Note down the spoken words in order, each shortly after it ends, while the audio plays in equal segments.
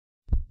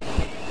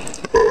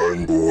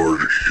I'm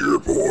bored, you're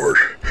bored.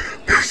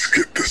 Let's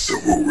get this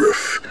over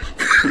with.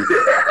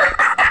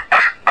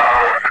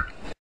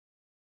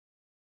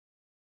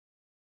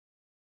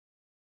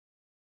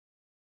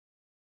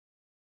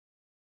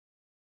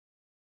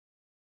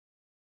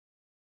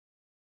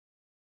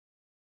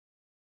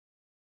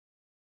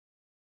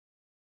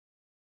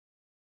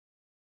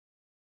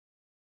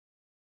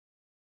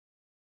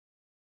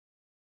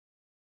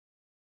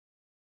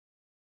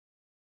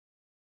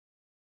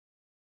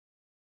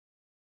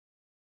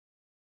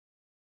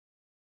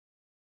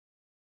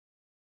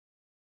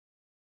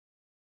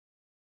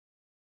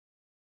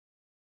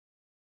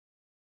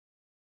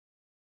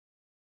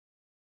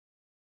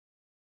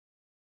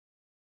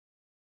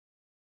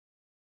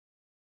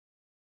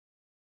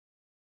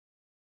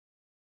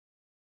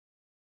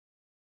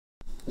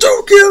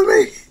 Don't kill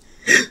me!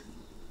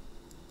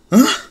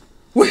 Huh?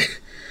 Wait,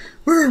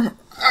 where am I?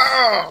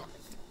 Oh.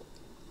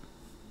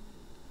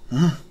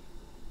 Huh?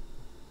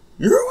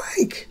 You're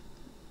awake!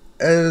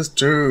 As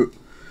to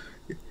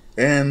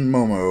and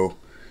Momo,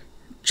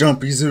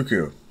 Jumpy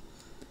Zuko.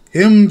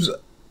 Him's.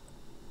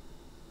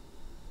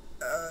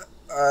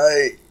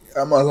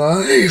 I'm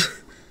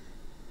alive.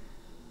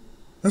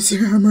 That's the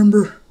thing I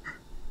remember.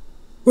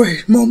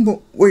 Wait,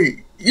 Momo,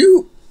 wait,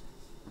 you.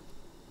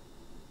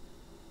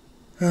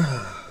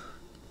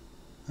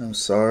 I'm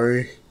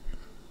sorry.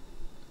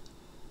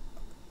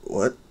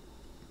 What?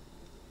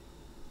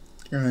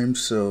 I'm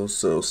so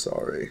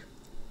sorry.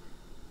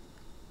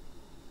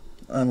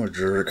 I'm a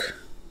jerk.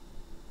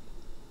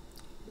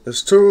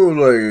 It's true,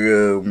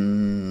 like,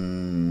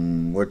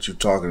 what you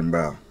talking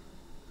about?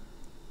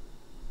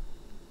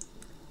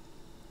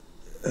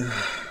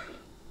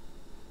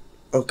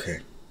 Okay.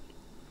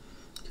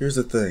 Here's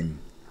the thing.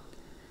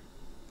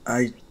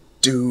 I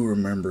do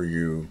remember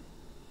you.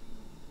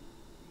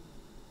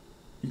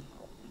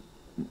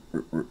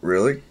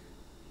 Really?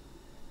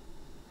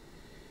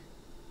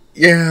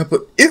 Yeah,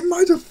 but in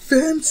my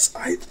defense,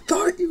 I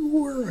thought you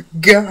were a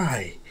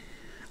guy.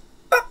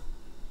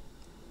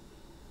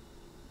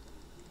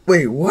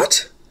 Wait,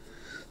 what?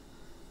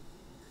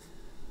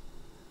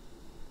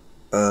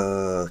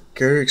 Can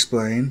you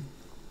explain?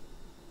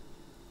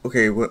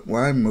 Okay,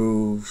 when I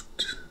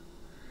moved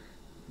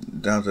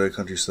down to the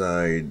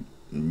countryside,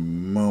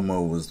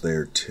 Momo was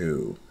there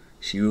too.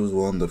 She was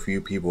one of the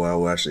few people I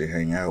would actually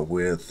hang out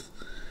with,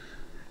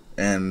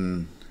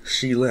 and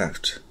she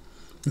left.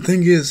 The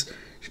thing is,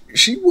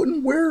 she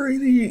wouldn't wear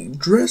any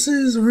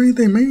dresses or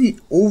anything, maybe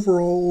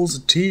overalls,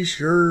 a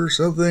t-shirt or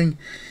something.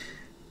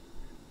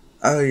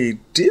 I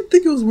did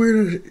think it was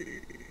weird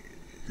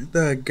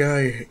that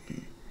guy,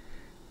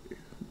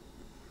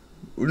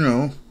 you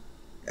know,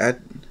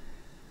 had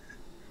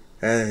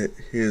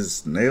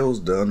his nails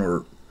done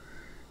or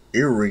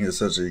earring at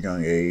such a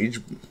young age,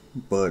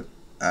 but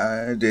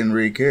I didn't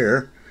really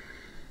care.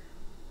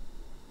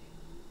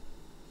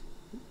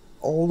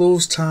 All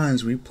those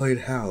times we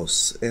played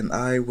house and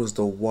I was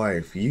the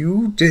wife,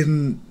 you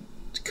didn't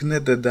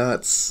connect the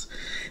dots.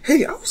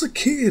 Hey, I was a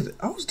kid.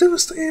 I was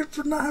devastated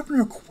for not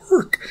having a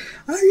quirk.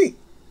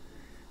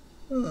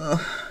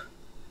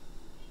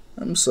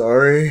 I'm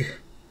sorry.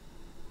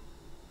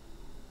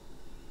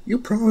 You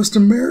promised to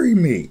marry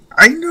me.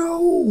 I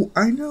know.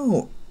 I'm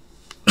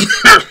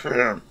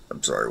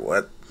sorry,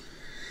 what?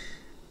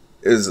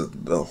 Is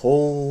the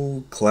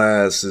whole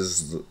class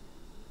is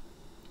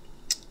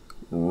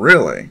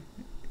really?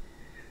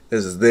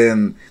 As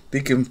then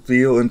they can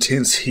feel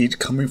intense heat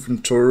coming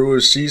from Toru,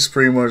 as she's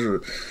pretty much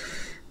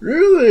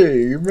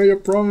really, you made a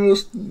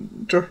promise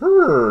to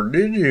her,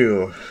 did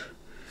you?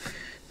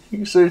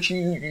 You said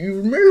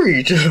you married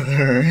each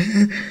other.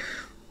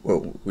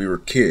 Well, we were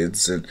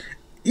kids, and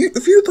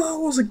if you thought I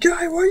was a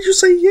guy, why did you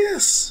say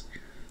yes?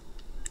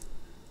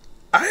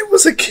 I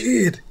was a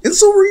kid, and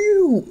so were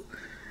you.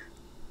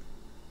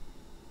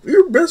 We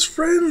were best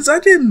friends. I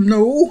didn't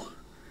know.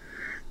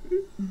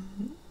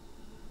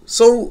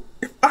 So,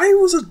 if I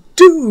was a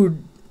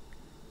dude,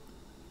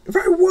 if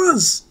I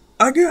was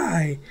a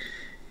guy,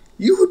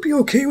 you would be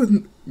okay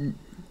with me.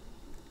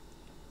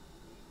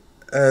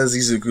 As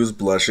Izuku's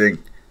blushing,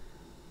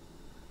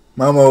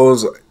 Momo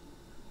was like,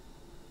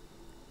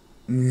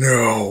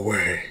 no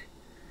way.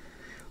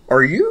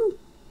 Are you?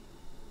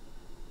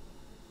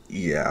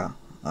 Yeah,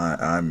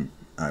 I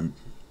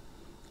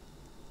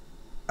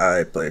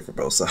play for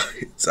both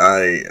sides.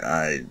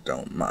 I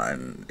don't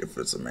mind if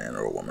it's a man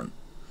or a woman.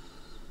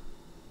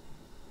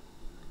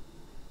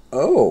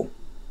 Oh.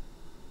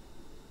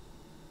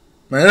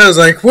 Man, I was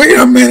like, wait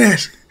a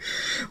minute.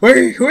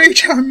 Wait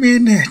a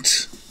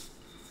minute.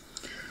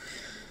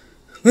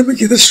 Let me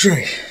get this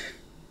straight.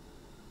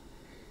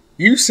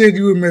 You said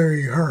you would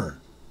marry her.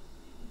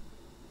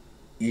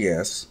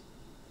 Yes.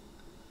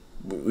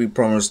 We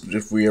promised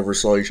if we ever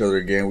saw each other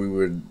again, we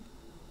would,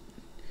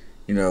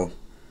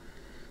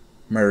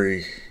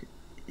 marry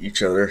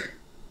each other.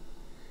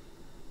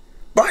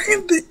 But I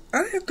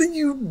didn't think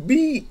you'd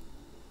be.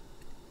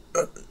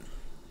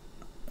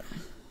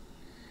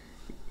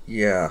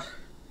 Yeah.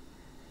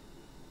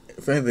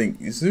 If anything,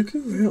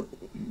 Izuku helped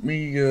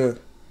me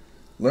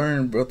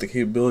learned about the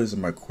capabilities of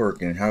my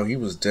quirk and how he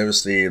was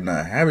devastated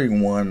not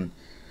having one,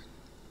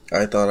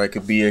 I thought I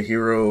could be a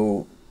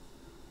hero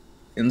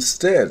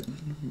instead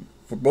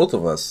for both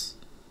of us.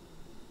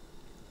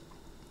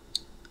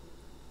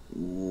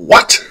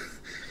 What?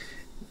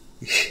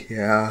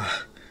 Yeah,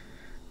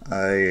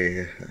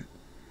 I.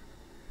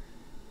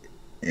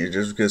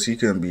 Just because he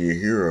couldn't be a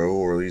hero,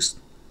 or at least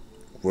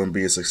wouldn't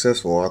be as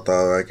successful, I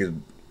thought I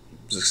could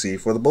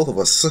succeed for the both of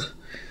us.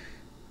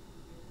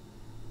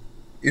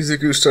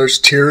 Izuku starts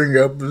tearing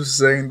up and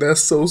saying,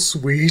 "That's so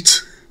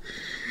sweet.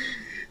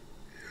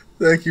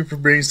 Thank you for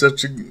being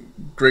such a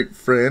great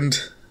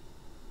friend."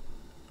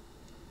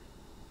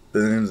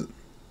 Then,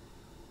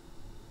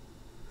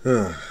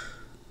 but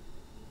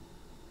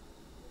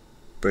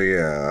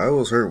yeah, I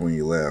was hurt when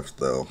you left,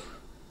 though.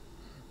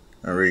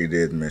 I really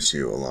did miss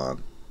you a lot.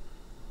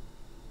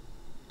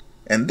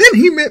 And then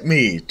he met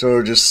me,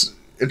 so just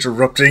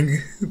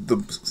interrupting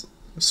the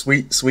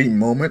sweet, sweet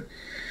moment.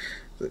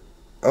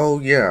 Oh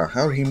yeah,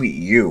 how did he meet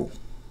you?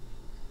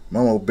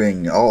 Momo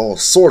being all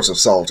sorts of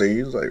salty.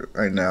 He's like,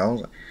 right now.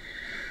 Like,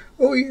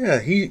 oh yeah,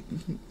 he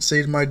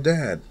saved my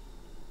dad.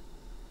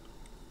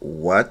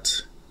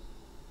 What?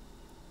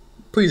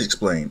 Please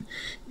explain.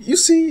 You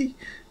see...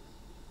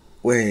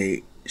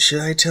 Wait,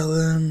 should I tell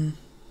him?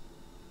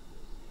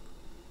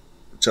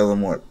 Tell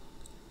him what?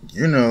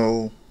 You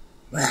know...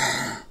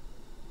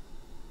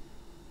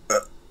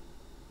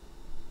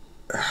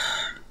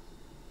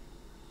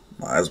 Might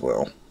as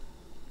well.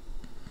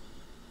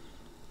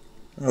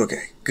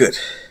 Okay, good.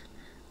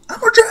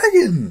 I'm a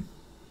dragon!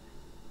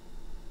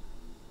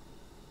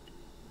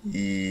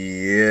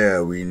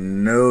 Yeah, we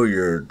know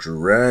you're a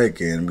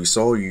dragon. We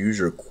saw you use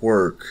your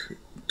quirk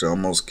to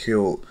almost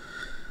kill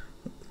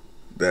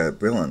that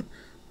villain.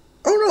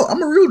 Oh no,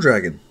 I'm a real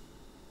dragon.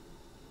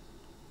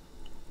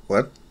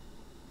 What?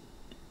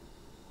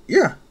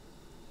 Yeah.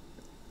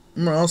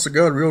 I'm an honest to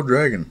God real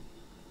dragon.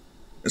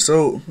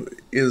 So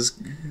is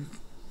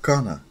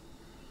Kana.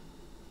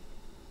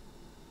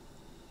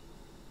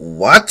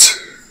 What?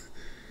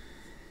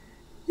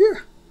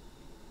 Yeah.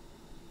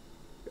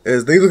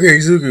 As they look at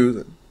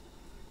Izuku,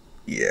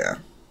 yeah.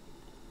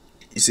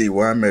 You see,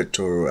 when I met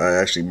Toru, I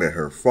actually met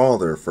her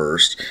father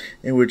first,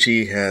 in which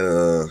he had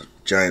a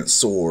giant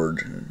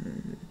sword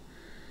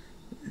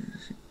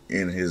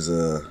in his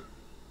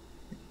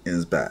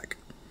back.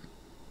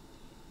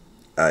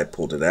 I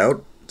pulled it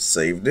out,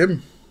 saved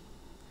him,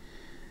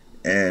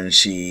 and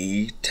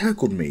she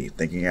tackled me,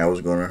 thinking I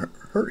was going to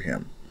hurt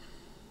him.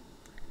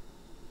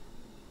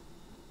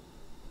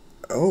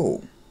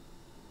 Oh.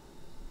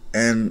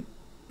 And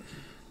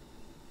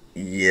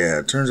yeah,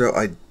 it turns out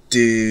I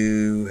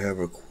do have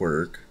a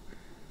quirk.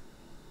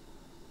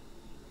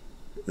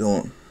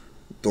 The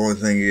only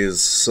thing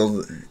is,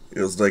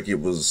 it was like it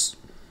was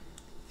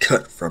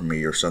cut from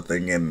me or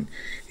something, and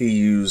he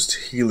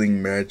used healing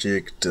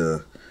magic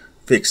to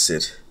fix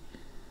it.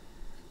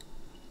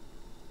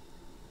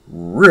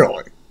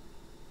 Really?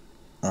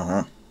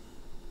 Uh-huh.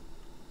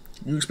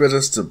 You expect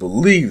us to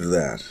believe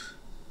that?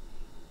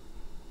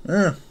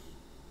 Eh.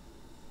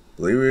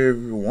 Believe it if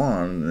you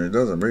want, it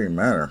doesn't really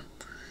matter.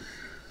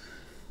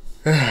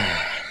 You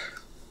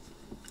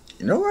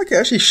know, I can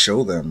actually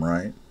show them,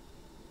 right?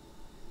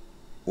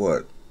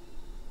 What?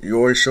 You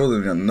always show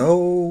them,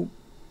 no.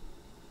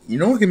 You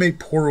know I can make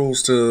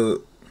portals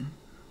to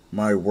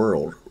my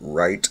world,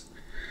 right?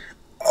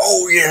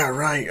 Oh yeah,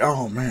 right.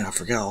 Oh man, I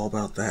forgot all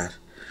about that.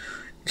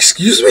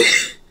 Excuse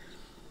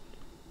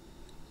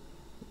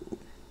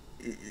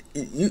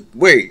me?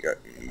 Wait,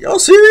 y'all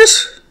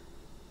serious?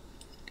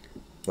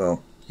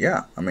 Well,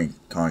 yeah, I mean,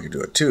 Kana can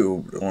do it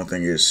too. The only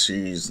thing is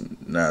she's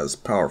not as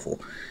powerful,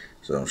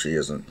 so she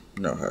doesn't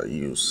know how to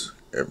use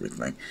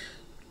everything.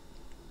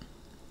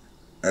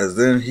 As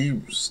then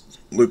he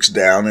looks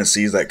down and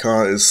sees that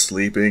Kana is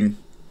sleeping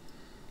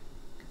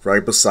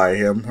right beside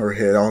him, her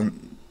head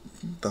on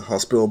the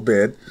hospital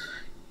bed.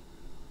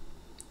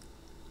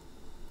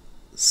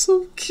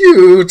 So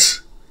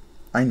cute.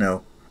 I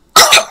know.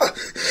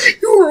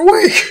 You were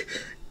awake.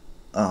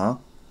 Uh-huh.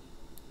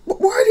 But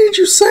why didn't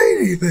you say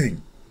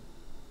anything?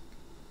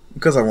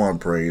 Because I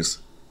wanted praise.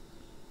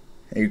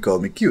 And you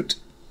called me cute.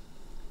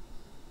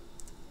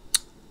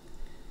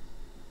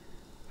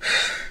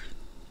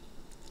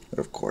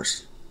 Of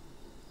course.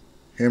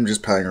 Him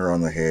just patting her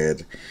on the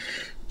head.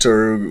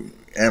 Toru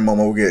and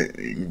Momo get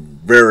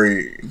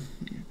very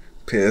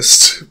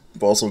pissed,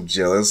 but also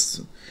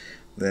jealous.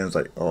 Then it's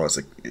like, oh,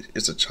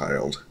 it's a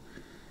child.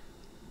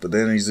 But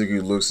then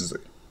Izuku looks and is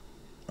like,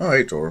 oh,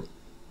 hey, Toru.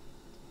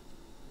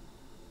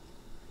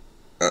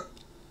 What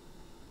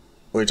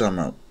are you talking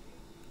about?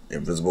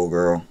 Invisible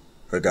girl,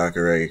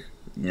 Hagakure,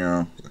 you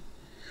know.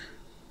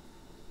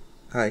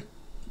 Hi.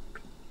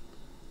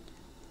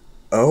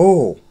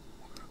 Oh.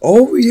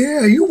 Oh,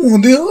 yeah, you one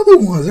of the other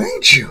ones,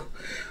 ain't you?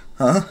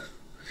 Huh?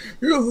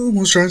 You're the other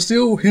ones trying to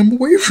steal him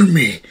away from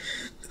me.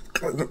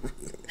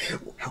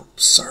 How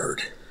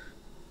absurd.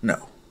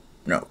 No.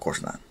 No, of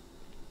course not.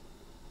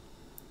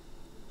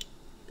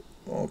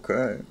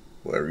 Okay.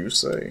 Whatever you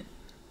say.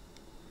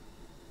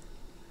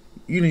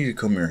 You need to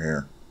comb your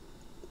hair.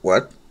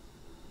 What?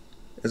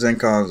 And then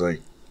Khan's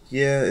like,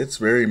 yeah, it's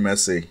very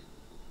messy.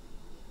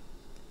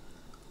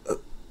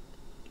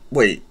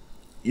 Wait,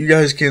 you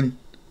guys can...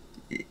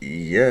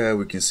 Yeah,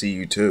 we can see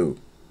you too.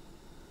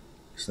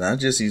 It's not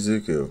just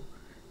Izuku,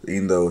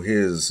 even though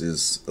his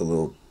is a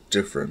little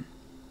different.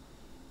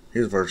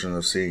 His version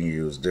of seeing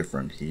you is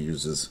different. He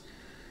uses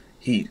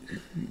heat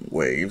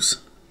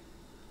waves.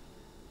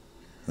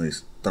 At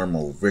least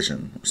thermal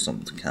vision of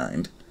some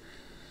kind.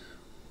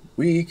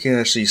 We can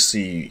actually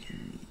see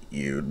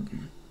you.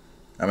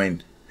 I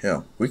mean,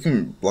 hell, we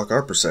can block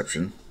our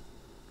perception.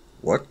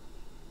 What?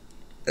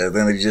 And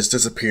then they just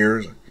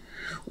disappear.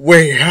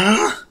 Wait,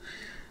 huh?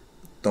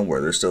 Don't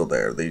worry, they're still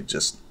there. They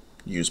just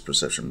use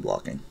perception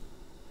blocking.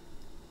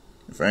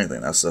 If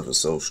anything, that stuff is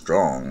so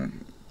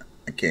strong,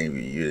 I can't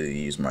even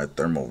use my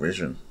thermal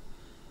vision.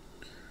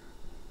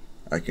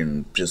 I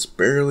can just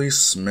barely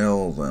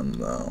smell them,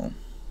 though.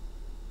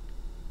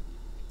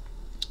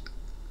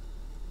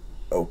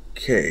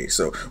 Okay,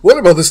 so what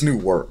about this new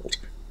world?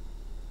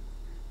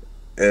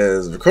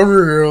 As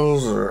recovery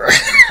girls,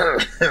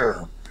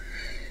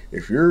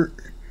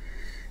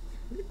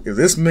 if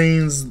this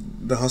means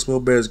the hospital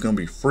bed is gonna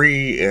be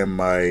free and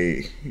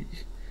my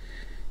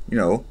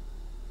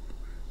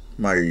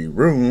my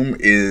room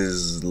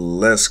is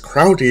less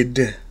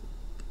crowded,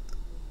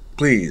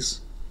 please.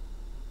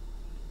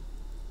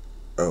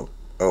 We're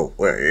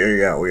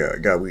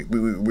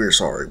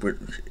sorry.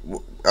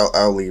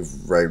 I'll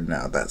leave right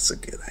now. That's a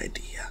good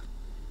idea.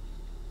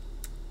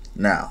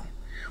 Now,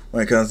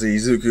 when it comes to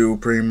Izuku,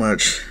 pretty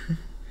much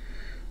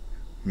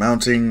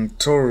mounting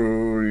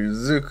Toru,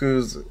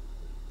 Izuku's...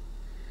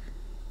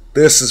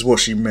 This is what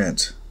she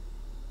meant.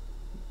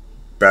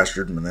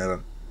 Bastard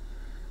Mineta.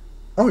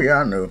 Oh yeah,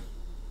 I knew.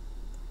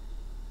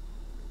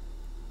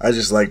 I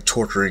just like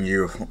torturing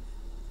you,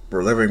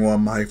 reliving one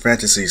of my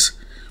fantasies.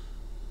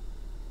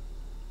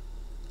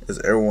 As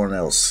everyone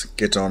else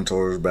gets on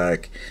Toru's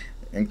back,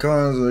 and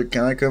Conan's like,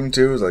 can I come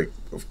too? It's like,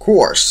 of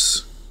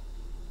course.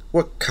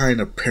 What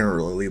kind of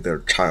parent will leave their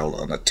child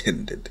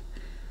unattended?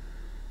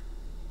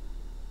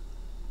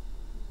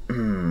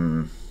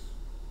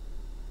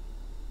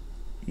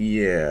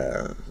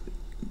 Yeah,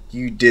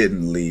 you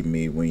didn't leave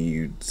me when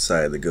you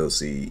decided to go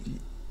see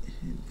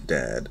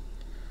Dad.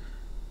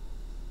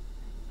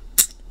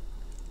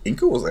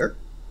 Inko was there?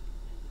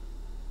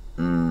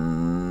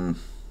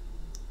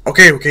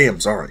 Okay, I'm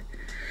sorry.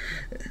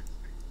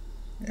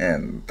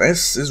 And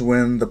this is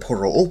when the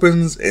portal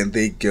opens and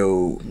they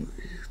go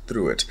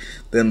through it.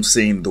 Them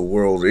seeing the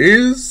world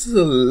is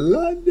a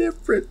lot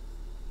different.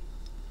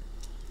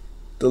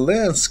 The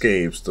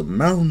landscapes, the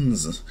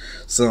mountains,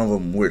 some of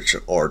them which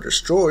are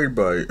destroyed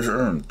by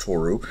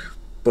Toru,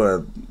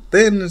 but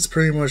then it's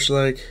pretty much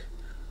like,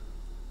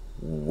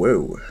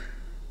 whoa.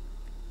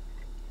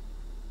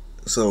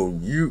 So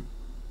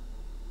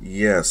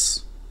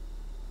yes,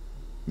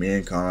 me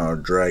and Kana are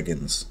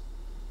dragons,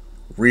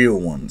 real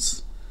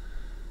ones.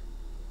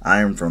 I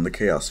am from the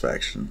Chaos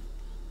faction.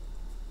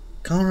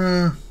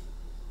 Kana,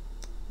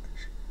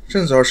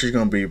 chances are she's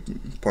gonna be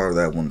part of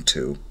that one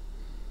too.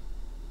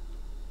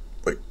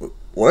 Wait,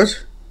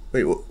 what?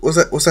 Wait,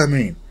 what's that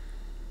mean?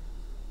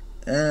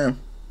 It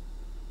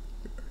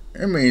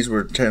means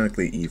we're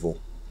technically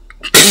evil.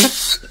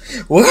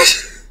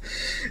 What?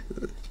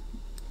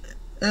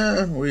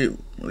 At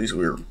least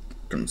we're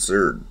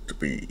considered to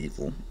be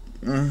evil.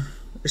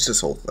 It's this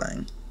whole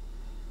thing.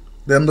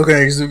 Then I'm looking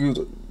at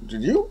Izuku.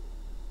 Did you?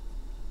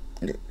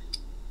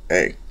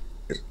 Hey,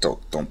 don't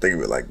think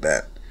of it like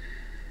that.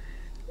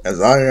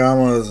 As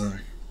Ayama's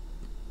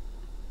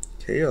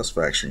Chaos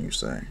faction, you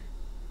say?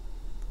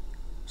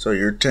 So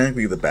you're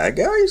technically the bad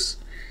guys?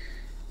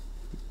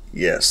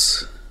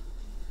 Yes.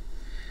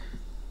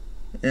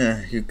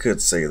 Yeah, you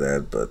could say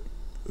that, but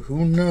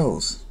who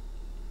knows?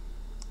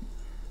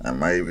 I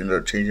might even end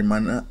up changing my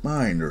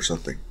mind or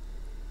something.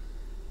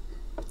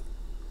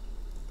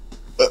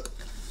 But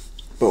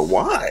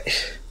why?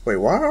 Wait,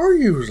 why are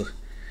you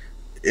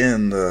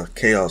in the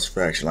Chaos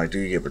faction? Like, do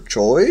you have a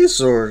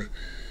choice, or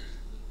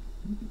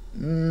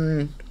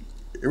it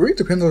really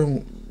depends on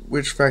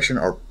which faction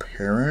our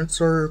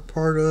parents are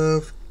part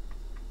of.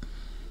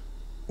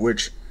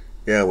 Which,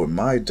 yeah, with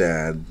my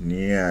dad,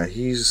 yeah,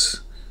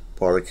 he's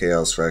part of the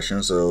Chaos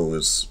faction, so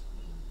it's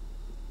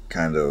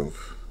kind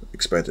of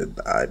expected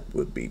that I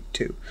would be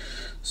too.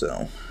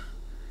 So,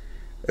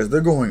 as they're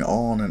going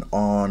on and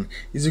on,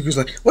 Izuku's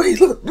like, wait,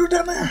 look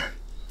down there.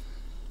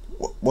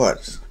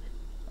 What?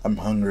 I'm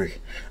hungry.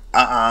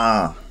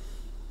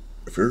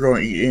 If you're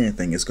going to eat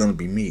anything, it's going to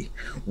be me.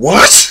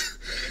 What?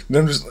 And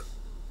I'm just like,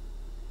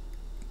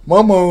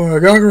 Momo, I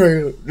got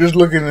hungry. Just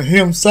looking at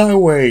him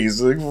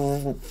sideways. Like,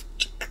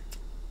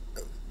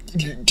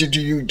 did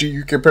you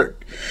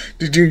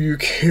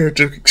care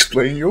to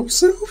explain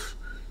yourself?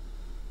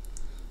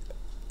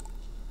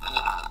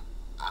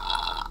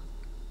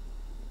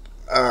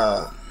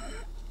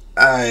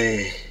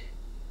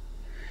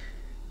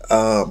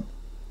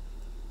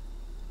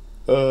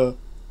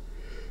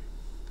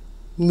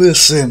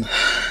 Listen,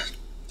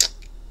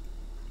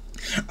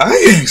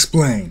 I can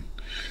explain.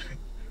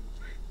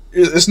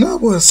 It's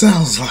not what it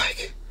sounds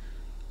like.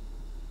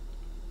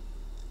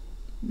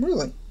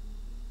 Really?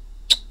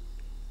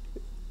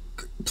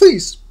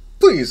 Please,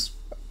 please.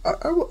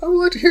 I would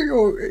like to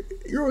hear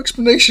your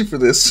explanation for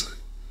this.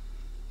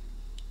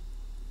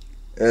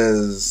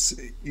 As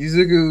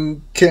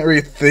Izuku can't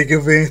really think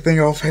of anything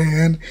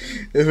offhand,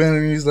 if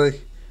anything, he's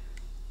like,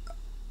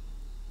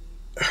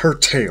 her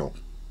tail.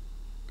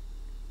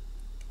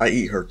 I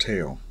eat her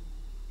tail.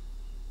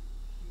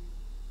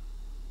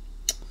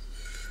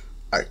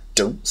 I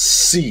don't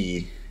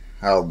see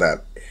how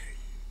that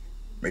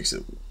makes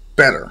it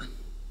better.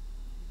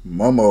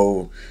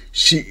 Momo,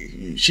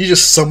 she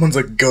just summons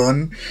a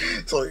gun,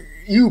 so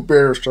you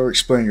better start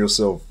explaining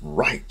yourself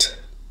right.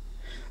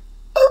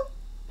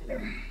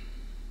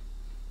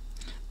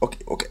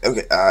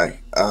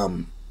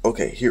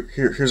 Okay.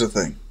 Here's the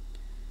thing.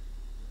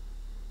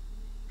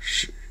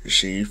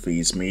 She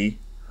feeds me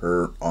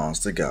her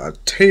honest to God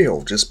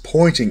tail, just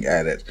pointing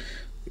at it.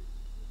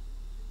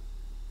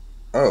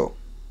 Oh,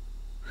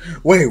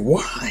 wait,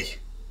 why?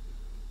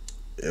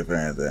 If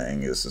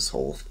anything, it's this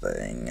whole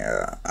thing.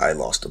 I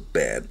lost a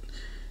bet.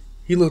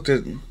 He looked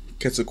at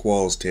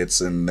Quetzalcoatl's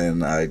tits, and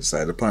then I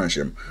decided to punish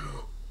him.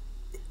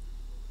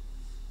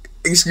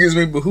 Excuse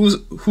me, but who's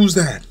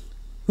that?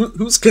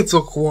 Who's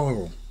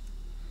Quetzalcoatl?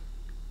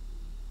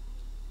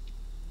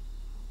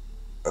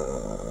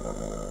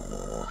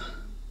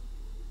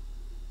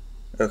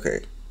 Okay.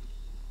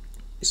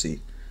 You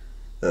see,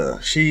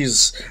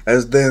 she's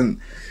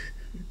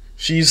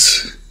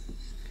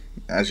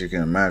as you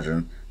can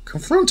imagine,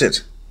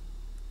 confronted.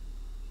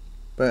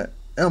 But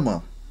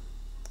Elma,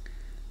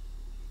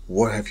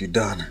 what have you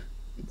done?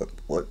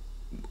 What?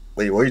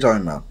 Wait, what are you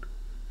talking about?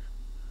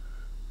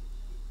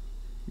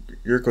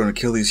 You're going to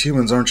kill these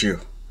humans, aren't you?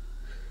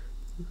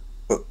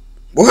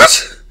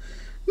 What?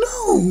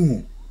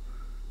 No!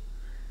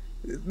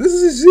 This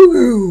is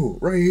Izuku!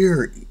 Right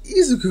here.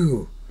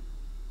 Izuku!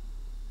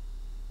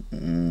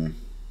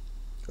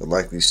 A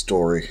likely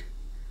story.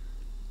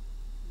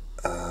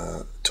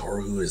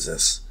 Toru, who is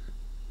this?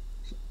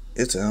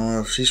 It's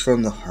Elma. She's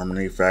from the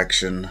Harmony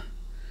faction.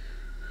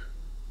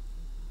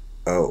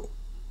 Oh.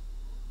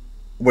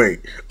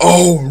 Wait.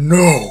 Oh,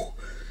 no!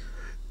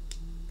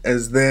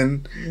 As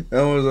then,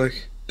 Elma was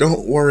like,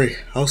 don't worry.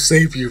 I'll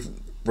save you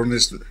from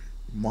this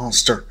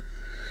monster.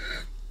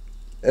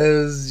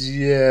 As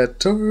yeah,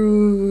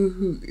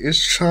 Toru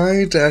is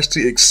trying to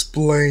actually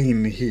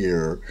explain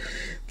here.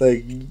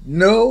 Like,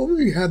 no,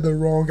 you had the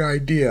wrong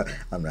idea.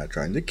 I'm not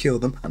trying to kill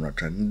them. I'm not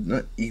trying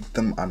to eat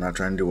them. I'm not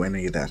trying to do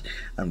any of that.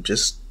 I'm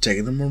just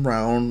taking them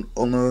around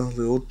on a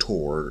little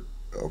tour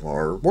of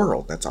our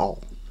world. That's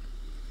all.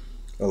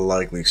 A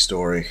likely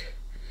story.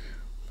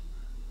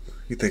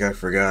 You think I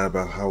forgot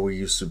about how we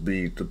used to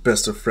be the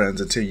best of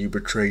friends until you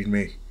betrayed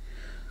me?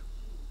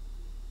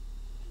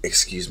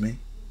 Excuse me?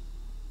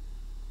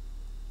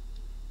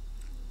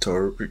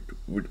 Toru,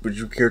 would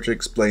you care to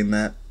explain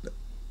that?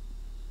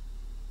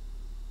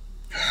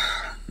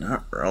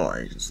 Not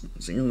really. It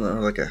seems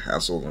like a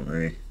hassle to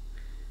me.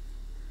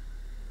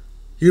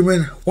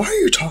 Human, why are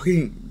you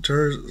talking to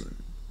her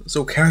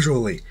so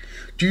casually?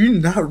 Do you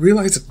not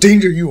realize the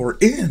danger you are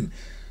in?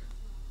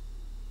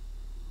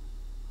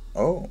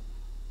 Oh.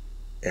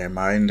 Am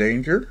I in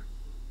danger?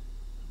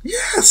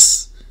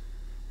 Yes!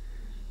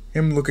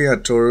 Him looking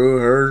at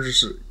Toru,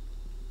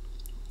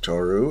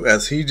 Toru,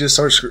 as he just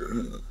starts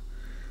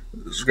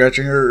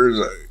scratching her, is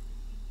like,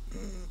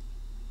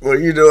 what are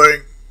you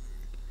doing?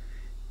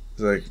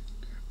 It's like,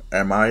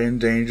 am I in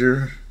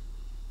danger?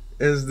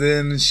 As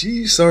then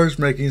she starts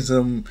making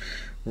some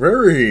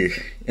very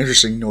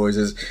interesting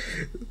noises,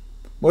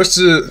 much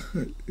to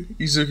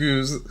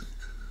Izuku's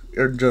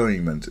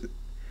enjoyment.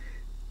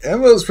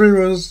 Emma's pretty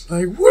much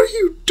like, what are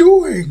you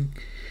doing?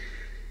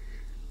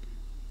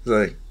 It's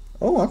like,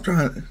 oh, I'm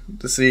trying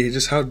to see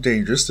just how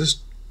dangerous this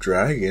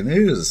dragon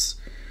is.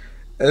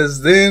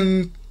 As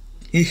then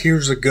he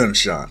hears a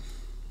gunshot.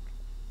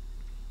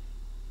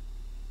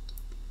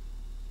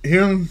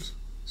 Him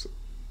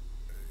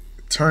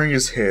turning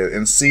his head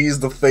and sees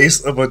the face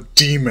of a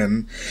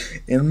demon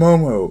in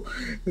Momo.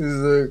 He's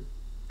like,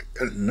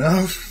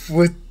 enough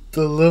with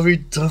the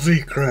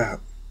lovey-dovey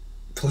crap,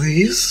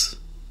 please.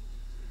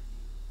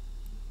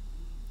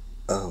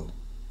 Oh.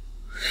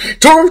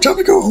 Toru, time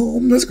to go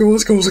home. Let's go.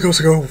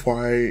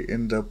 Why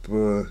end up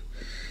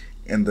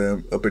in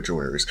the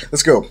obituaries?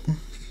 Let's go.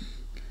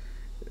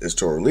 As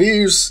Toru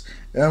leaves,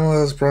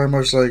 Emma's pretty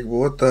much like,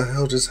 what the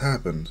hell just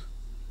happened?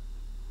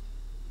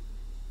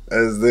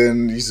 As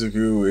then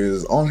Izuku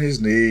is on his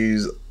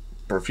knees,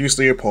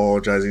 profusely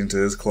apologizing to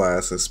his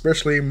class,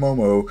 especially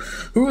Momo,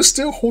 who is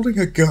still holding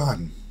a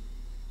gun.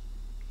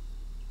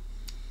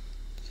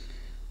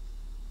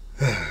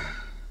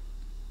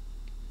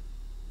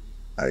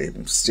 I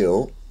am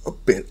still a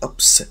bit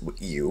upset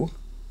with you.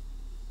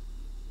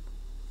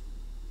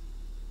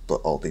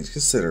 But all things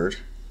considered,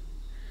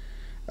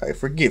 I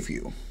forgive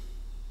you.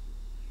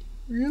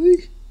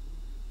 Really?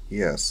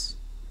 Yes.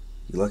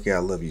 You're lucky I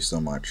love you so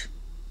much.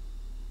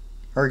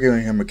 Her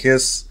giving him a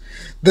kiss.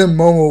 Then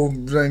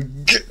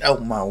Momo, get out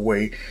of my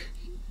way,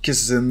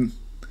 kisses him.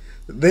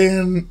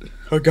 Then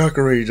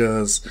Hagakure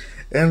does.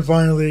 And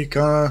finally,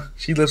 Kana,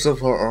 she lifts up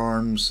her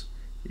arms.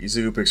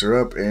 Izuku picks her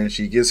up and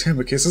she gives him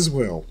a kiss as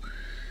well.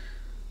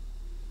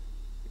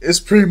 It's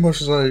pretty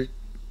much like,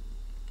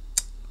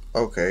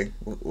 okay,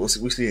 we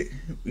see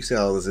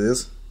how this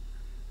is.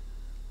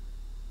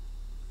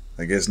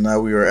 I guess now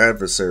we are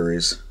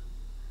adversaries.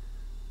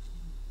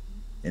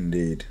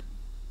 Indeed.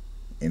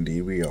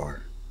 Indeed we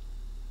are.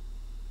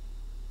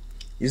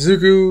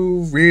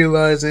 Izuku,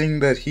 realizing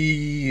that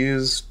he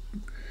is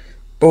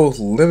both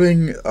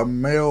living a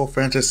male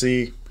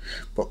fantasy,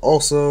 but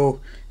also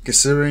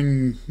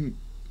considering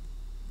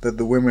that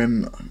the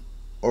women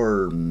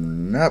are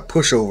not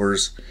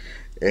pushovers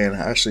and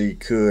actually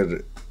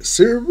could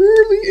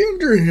severely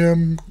injure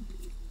him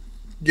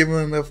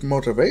given enough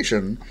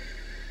motivation.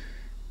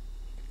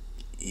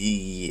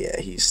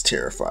 Yeah, he's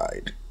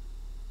terrified.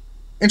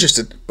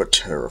 Interested, but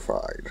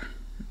terrified,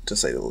 to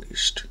say the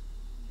least.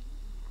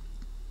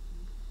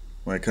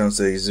 When it comes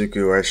to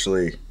Izuku,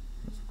 actually,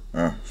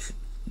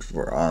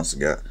 for honest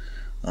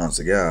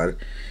to God,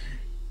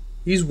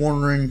 he's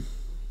wondering,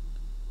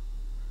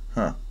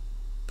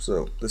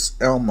 so this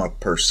Elma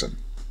person,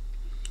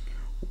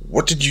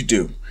 what did you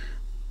do?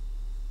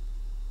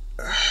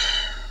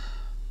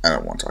 I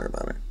don't want to talk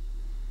about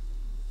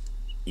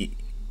it.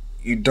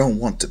 You don't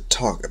want to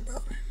talk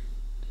about it.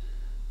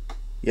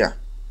 Yeah,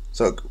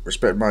 so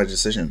respect my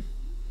decision.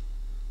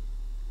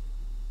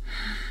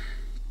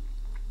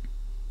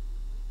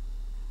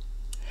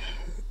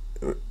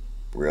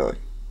 Really?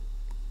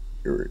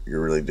 You're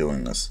really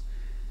doing this?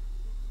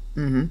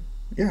 Mm-hmm.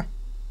 Yeah.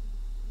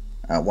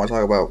 I want to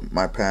talk about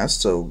my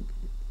past, so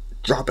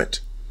drop it.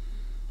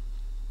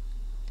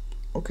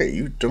 Okay,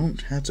 you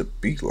don't have to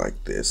be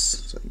like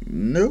this.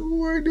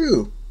 No, I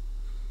do.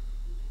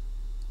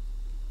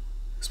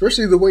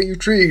 Especially the way you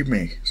treated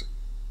me.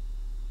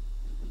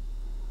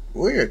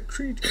 What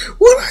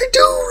I do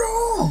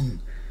wrong?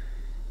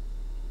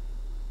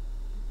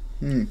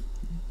 You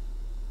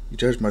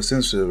touched my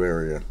sensitive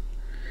area.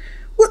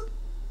 What?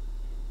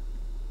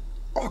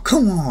 Oh,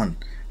 come on.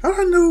 How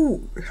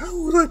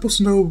was I supposed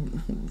to know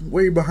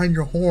way behind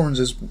your horns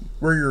is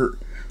where you're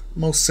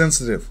most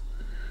sensitive?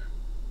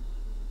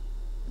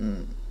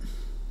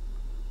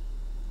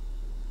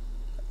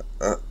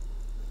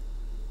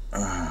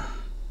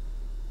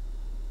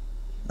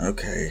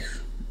 Okay.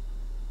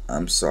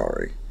 I'm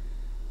sorry.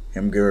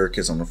 Him give her a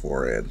kiss on the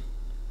forehead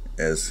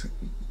as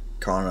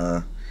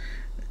Kana,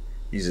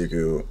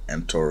 Izuku,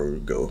 and Toru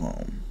go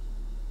home.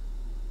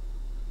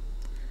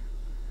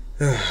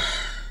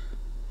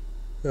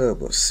 Oh,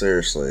 but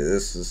seriously,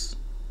 this is...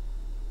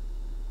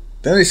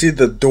 Then they see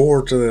the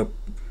door to the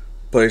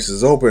place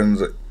is open.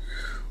 Like,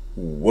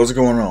 what's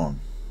going on?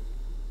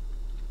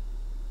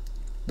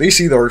 They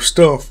see their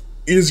stuff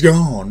is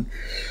gone.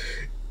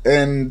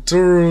 And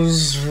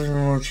Toru's very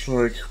much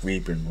like,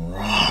 we've been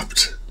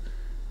robbed.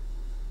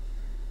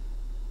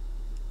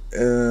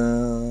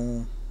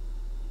 The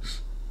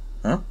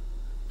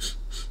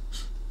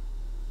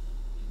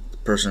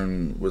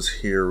person was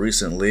here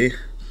recently.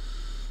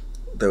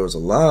 There was a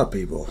lot of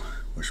people,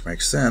 which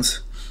makes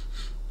sense.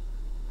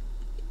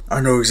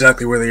 I know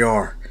exactly where they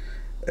are.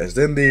 As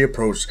then they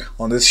approach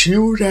on this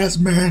huge ass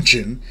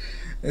mansion,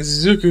 and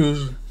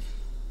Suzuku's...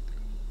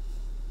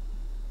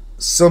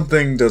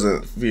 Something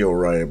doesn't feel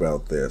right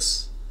about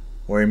this.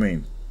 What do you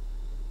mean?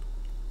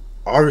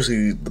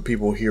 Obviously, the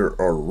people here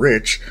are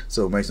rich,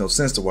 so it makes no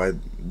sense to why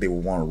they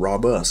would want to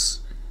rob us.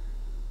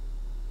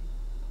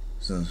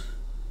 So,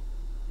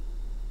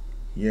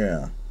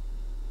 yeah,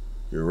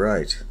 you're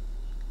right.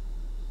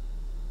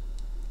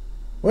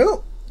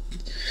 Well,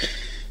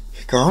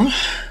 Con,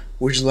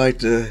 would you like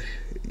to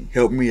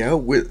help me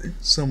out with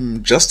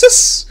some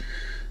justice?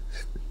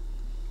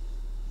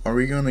 Are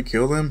we gonna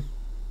kill them?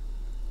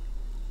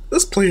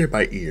 Let's play it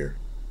by ear.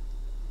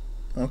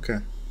 Okay.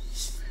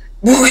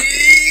 Wait.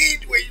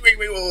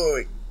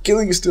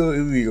 Killing is still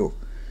illegal.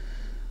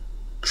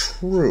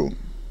 True.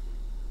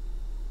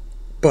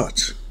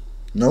 But,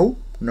 no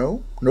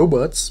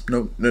buts.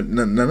 No,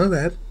 none of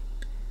that.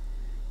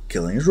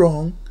 Killing is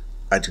wrong.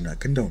 I do not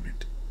condone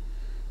it.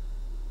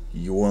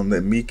 You want to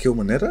let me kill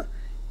Moneta?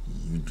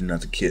 You do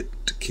not get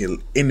to kill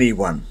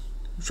anyone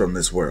from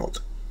this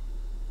world.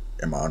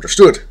 Am I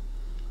understood?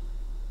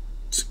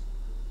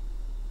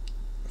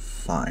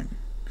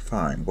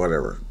 Fine,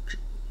 whatever.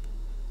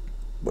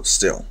 But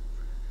still,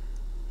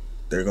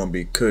 they're gonna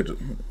be good,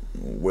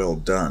 well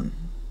done,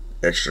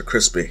 extra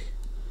crispy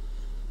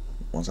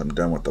once I'm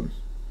done with them.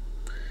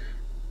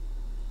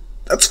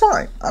 That's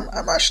fine.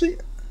 I'm actually,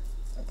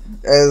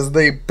 as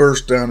they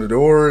burst down the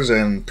doors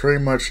and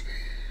pretty much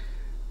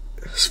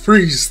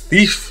freeze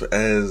Thief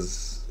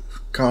as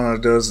Kana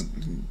does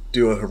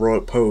do a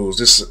heroic pose,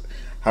 just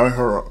having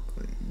her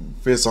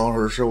fists on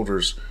her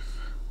shoulders.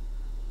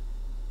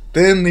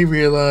 Then they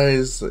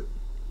realize that,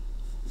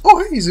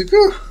 oh, hey,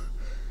 Izuku.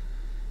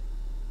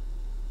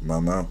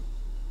 Momo.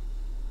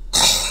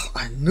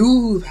 I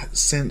knew that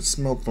scent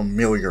smelled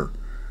familiar.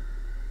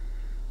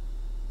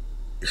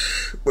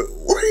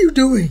 What are you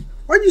doing?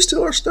 Why did you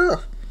steal our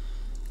stuff?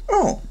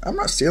 Oh, I'm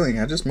not stealing,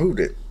 I just moved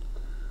it.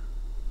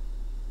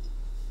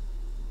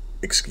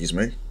 Excuse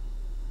me?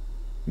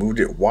 Moved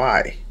it?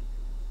 Why?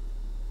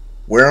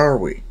 Where are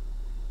we?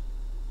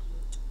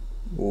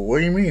 What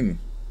do you mean?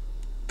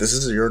 This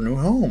is your new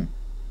home.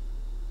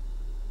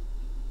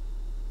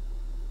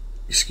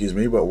 Excuse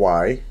me, but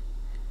why?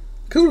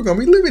 Because we're going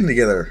to be living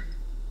together.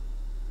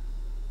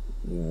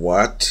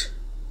 What?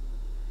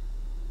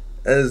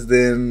 As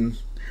then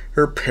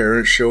her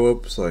parents show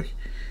up, it's like,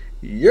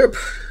 yep.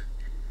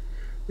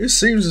 It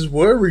seems as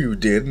whatever you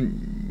did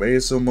made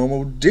it so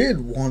Momo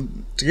did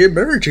want to get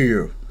married to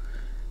you.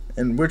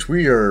 In which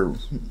we are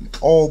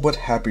all but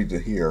happy to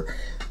hear.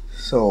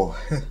 So,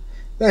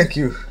 thank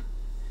you.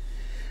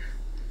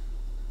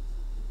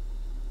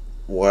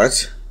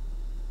 What?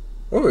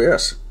 Oh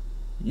yes,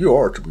 you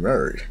are to be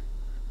married.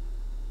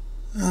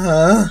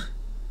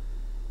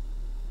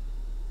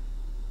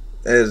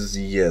 As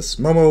yes,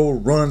 Momo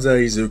runs at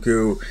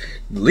Izuku,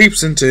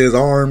 leaps into his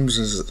arms,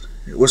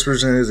 and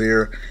whispers in his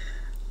ear,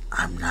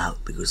 "I'm not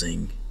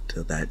losing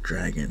to that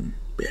dragon,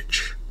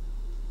 bitch."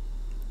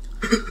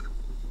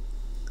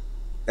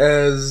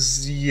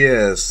 As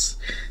yes,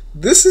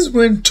 this is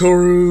when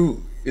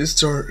Toru is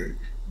starting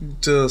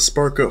to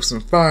spark up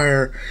some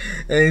fire,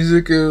 and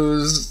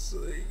Izuku's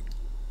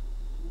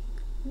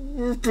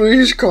like,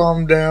 "Please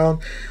calm down.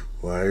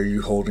 Why are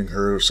you holding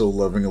her so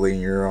lovingly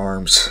in your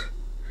arms?"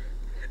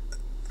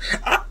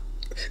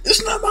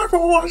 It's not my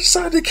fault I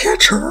decided to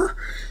catch her.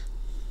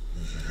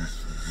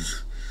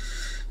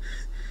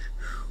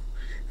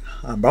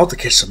 I'm about to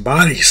catch some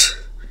bodies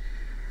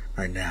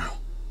right now.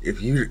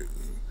 If you...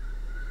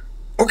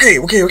 Okay.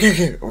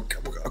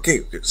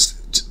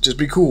 Just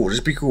be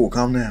cool.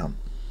 Calm down.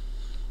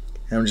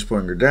 I'm just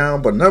putting her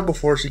down, but not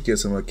before she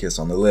gives him a kiss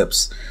on the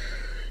lips.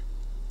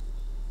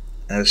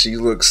 As she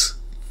looks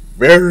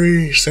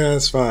very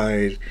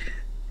satisfied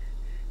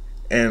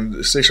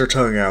and sticks her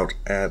tongue out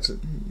at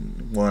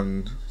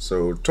one.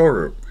 So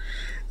Toru,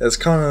 that's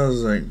kind of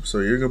like, so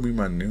you're gonna be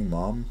my new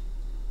mom?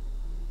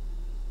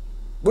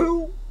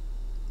 Well,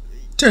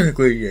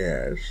 technically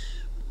yes.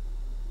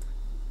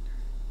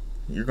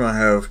 You're gonna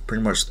have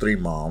pretty much 3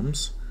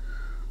 moms.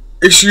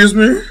 Excuse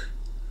me?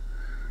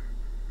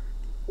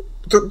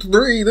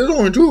 3? There's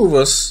only 2 of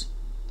us.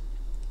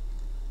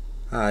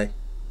 Hi.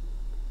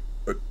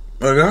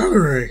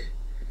 Agagure,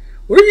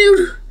 what are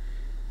you?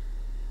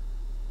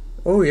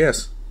 Oh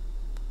yes.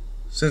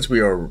 Since we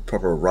are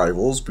proper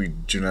rivals, we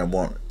do not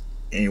want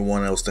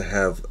anyone else to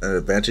have an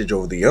advantage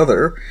over the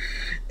other,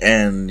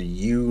 and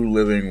you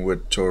living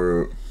with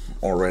Toru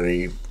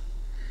already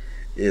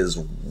is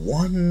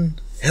one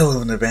hell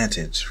of an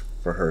advantage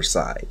for her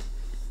side.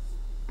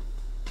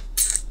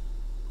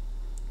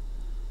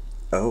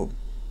 Oh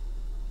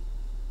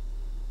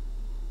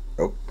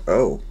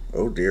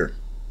dear.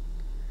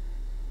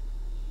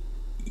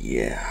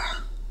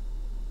 Yeah.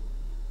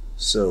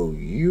 So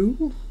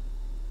you...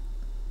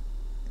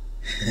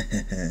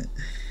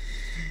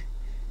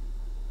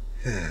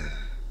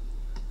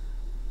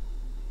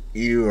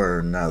 You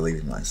are not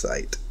leaving my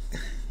sight.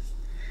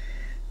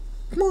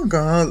 Come on,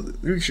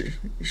 God. We should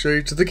show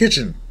you to the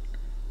kitchen.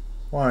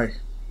 Why?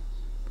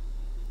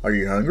 Are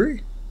you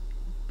hungry?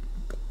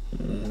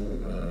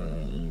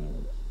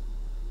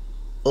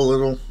 A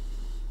little.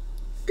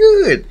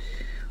 Good.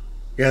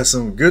 We got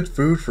some good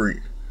food for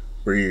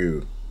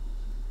you.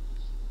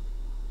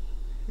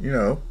 You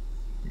know,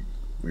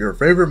 your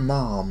favorite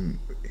mom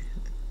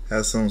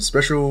has some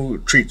special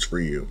treats for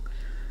you.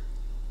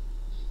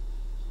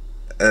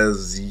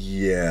 As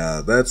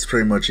yeah, that's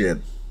pretty much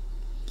it.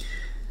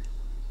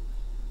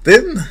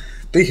 Then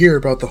they hear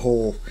about the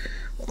whole,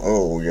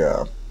 oh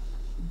yeah,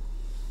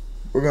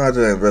 we're gonna have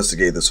to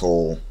investigate this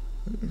whole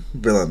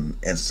villain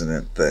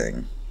incident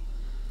thing.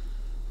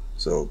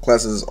 So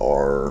classes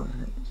are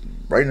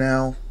right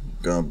now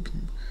gonna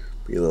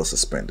be a little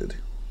suspended.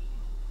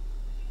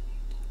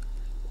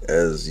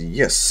 As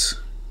yes,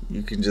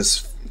 you can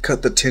just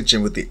cut the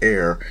tension with the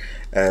air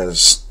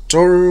as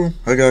Toru,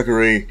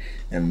 Hagakure,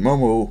 and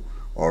Momo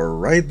are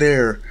right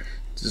there,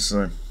 just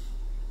clinging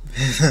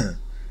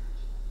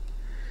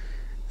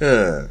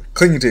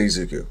to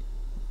Izuku.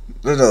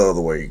 There's no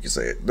other way you can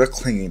say it. They're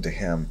clinging to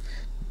him,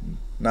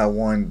 not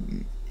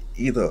one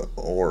either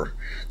or,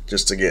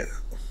 just to get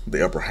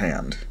the upper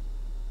hand.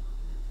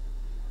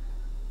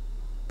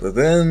 But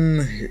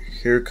then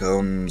here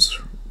comes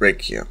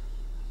Rekia.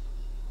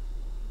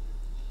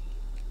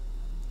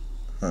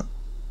 Huh?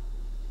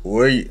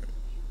 Wait,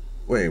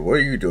 what are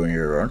you doing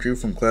here? Aren't you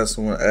from class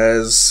 1?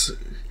 As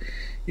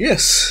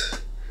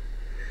yes,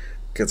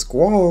 gets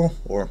Gual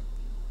or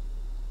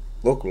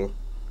local.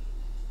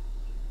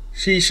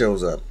 She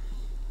shows up.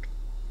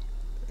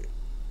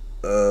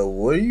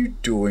 What are you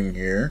doing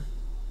here?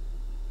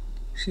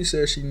 She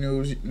says she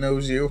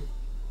knows you.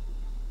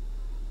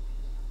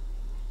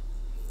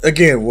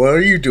 Again, what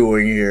are you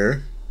doing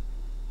here?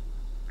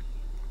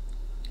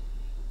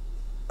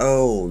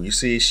 Oh, you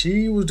see,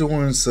 she was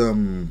doing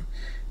some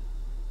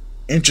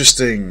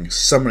interesting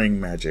summoning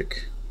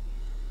magic.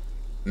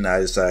 And I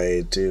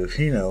decided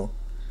to,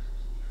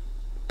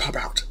 pop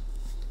out.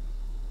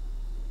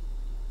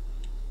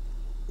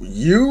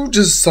 You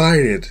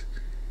decided.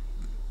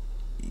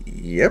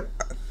 Yep.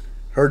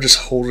 Her just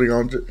holding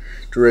on to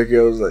Ricky.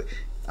 I was like,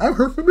 I'm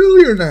her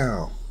familiar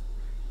now.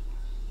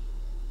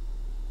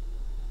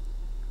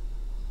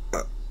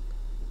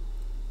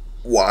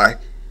 Why?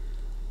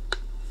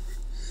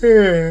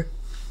 Yeah.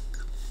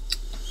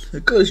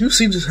 Because you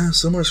seem to have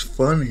so much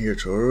fun here,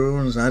 Toro,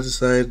 and I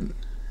decided,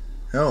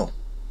 hell,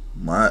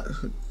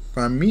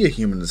 find me a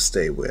human to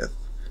stay with.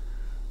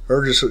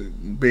 Her just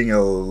being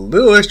a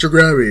little extra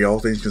grabby, all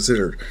things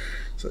considered.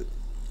 It's like,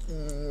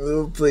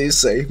 oh, please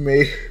save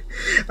me.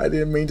 I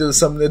didn't mean to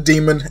summon a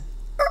demon.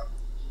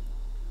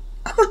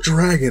 I'm a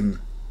dragon.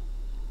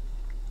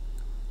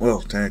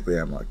 Well, technically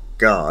I'm a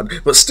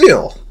god, but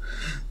still.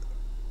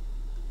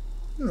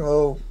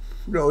 Oh,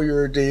 no,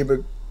 you're a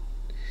demon.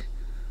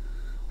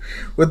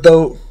 With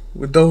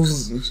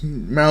those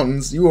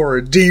mountains, you are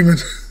a demon.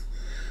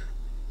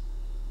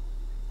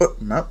 What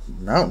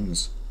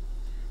mountains?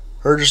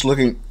 Her just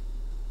looking.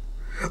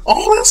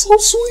 Oh, that's so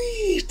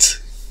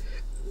sweet.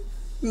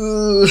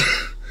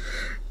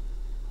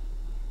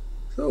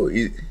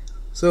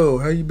 So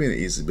how you been,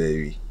 easy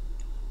baby?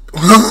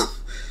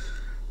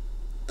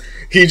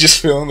 He just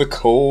feeling the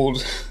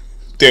cold,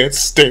 dead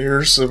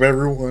stares of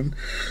everyone.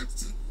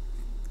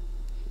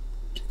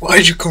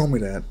 Why'd you call me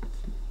that?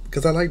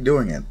 Because I like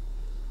doing it.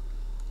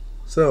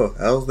 So,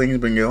 how's things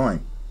been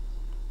going?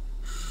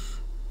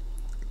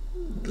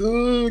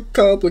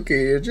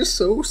 Complicated. Just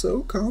so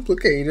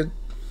complicated.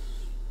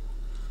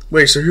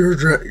 Wait, so you're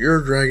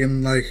a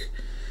dragon like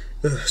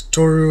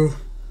Toru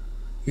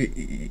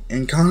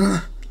and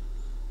Kana?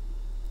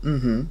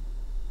 Mm-hmm.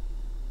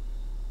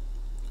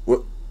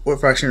 What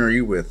faction are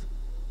you with?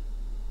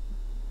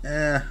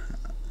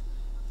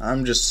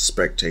 I'm just a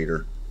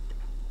spectator.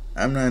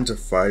 I'm not into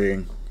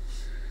fighting.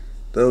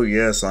 Though,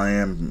 yes, I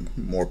am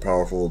more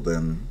powerful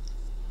than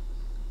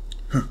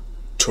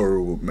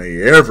Toru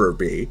may ever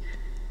be.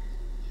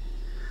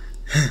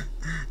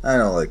 I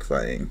don't like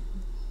fighting.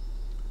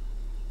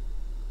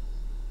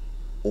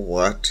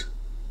 What?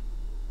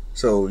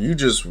 So, you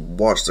just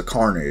watch the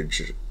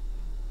carnage?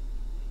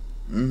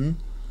 Mm-hmm.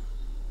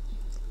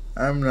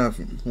 I'm not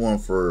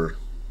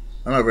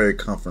very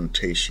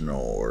confrontational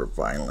or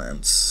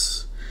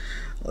violence.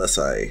 Unless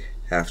I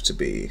have to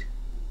be.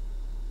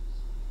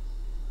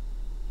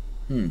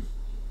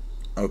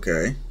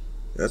 Okay.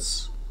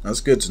 That's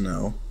good to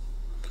know.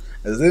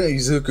 As then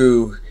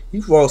Izuku,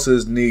 he falls to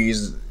his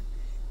knees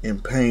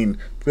in pain,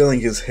 feeling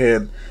his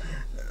head.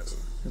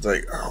 It's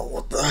like, oh,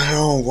 what the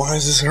hell? Why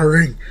is this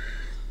hurting?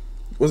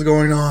 What's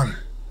going on?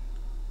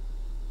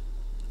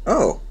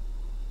 Oh,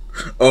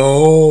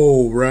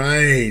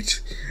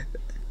 right.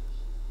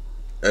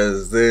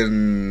 As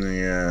then,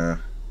 yeah.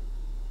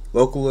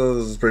 Local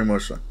is pretty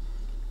much.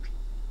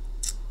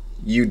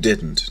 You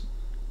didn't.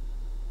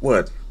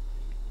 What?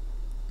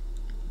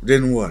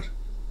 Didn't what?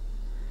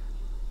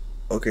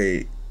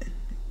 Okay,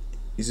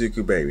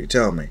 Izuku baby,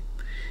 tell me.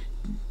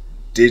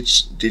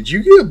 Did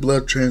you get a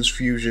blood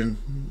transfusion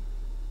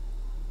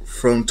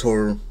from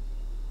Toru?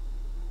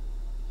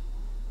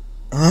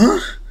 Huh?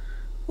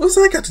 What's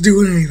that got to do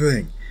with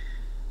anything?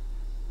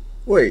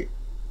 Wait,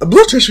 a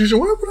blood transfusion?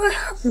 Why would I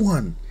have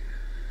one?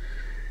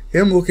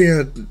 Him looking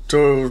at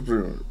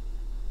Toru.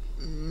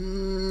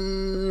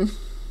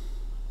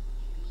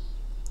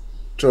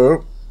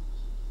 Toru,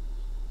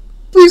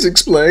 please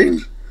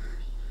explain.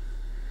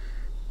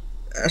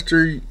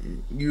 After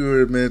you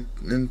were admitted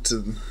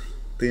into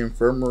the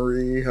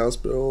infirmary,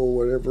 hospital,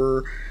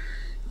 whatever,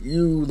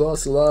 you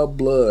lost a lot of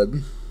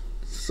blood.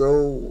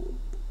 So,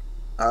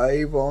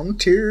 I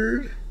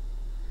volunteered.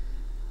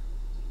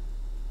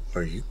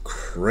 Are you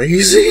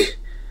crazy?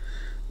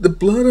 The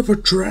blood of a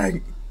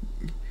dragon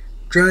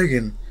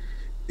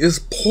is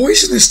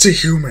poisonous to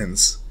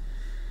humans.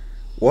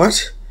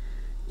 What?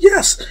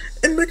 Yes,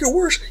 and make it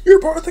worse, you're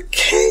part of the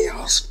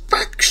Chaos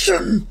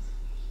faction.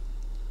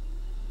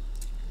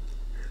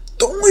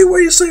 The only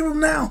way to save him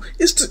now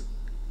is to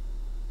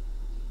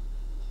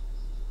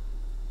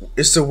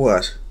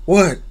what?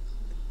 What?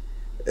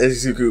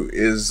 Izuku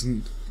is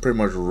pretty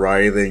much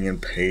writhing in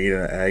pain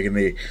and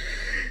agony.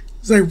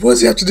 He's like, what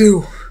does he have to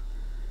do?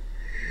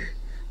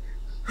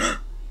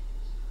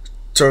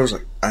 Toru's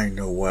like, I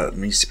know what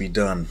needs to be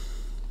done.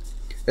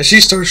 And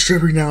she starts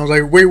stripping now. I was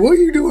like, wait, what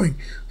are you doing?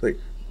 Like,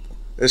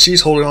 and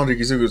she's holding on to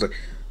Izuku's like,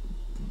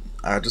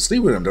 I have to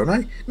sleep with him, don't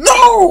I?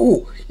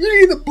 No! You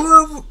need the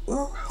blood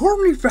of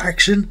Harmony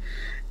faction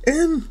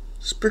and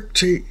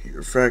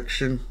Spectator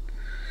faction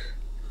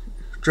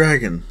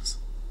dragons.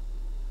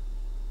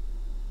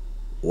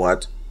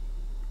 What?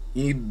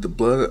 You need the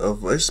blood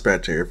of a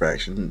Spectator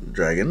faction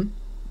dragon,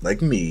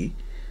 like me,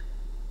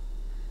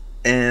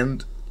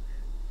 and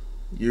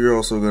you're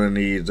also gonna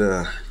need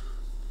a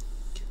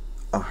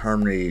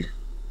Harmony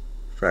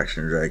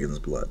faction dragon's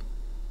blood.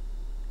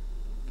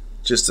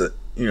 Just to,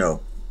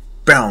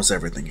 balance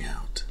everything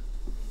out.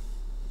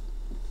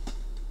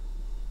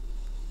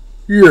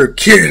 You're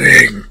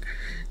kidding!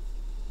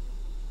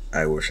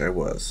 I wish I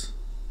was.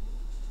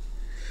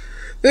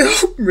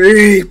 Help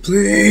me,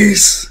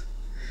 please!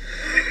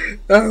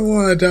 I don't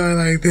want to die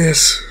like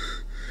this.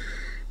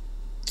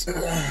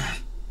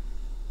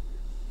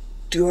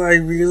 Do I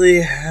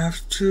really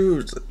have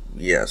to?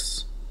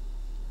 Yes.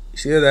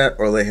 It's either that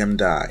or let him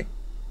die.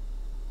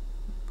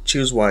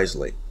 Choose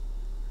wisely.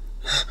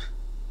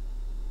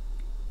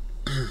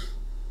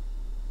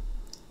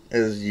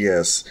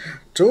 Yes.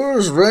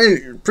 Tora's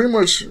right, pretty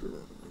much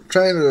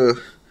trying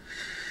to.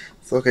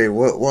 Okay,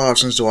 what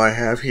options do I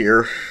have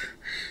here?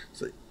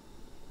 It's like,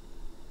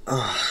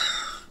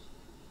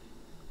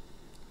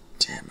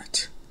 damn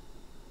it.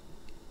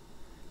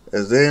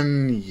 And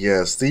then,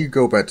 yes, then you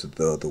go back to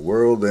the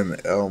world,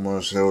 and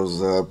Elma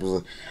shows up.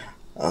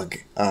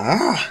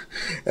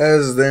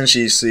 As then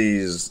she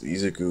sees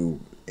Izuku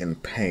in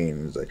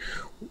pain. It's like,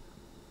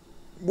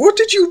 what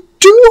did you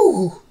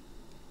do?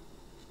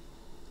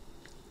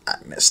 I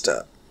messed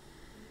up.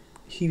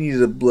 He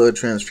needed a blood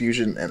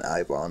transfusion, and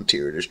I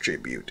volunteered as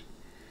tribute.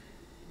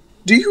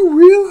 Do you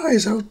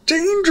realize how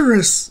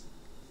dangerous?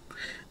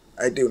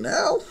 I do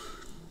now.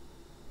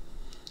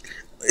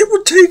 It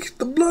would take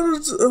the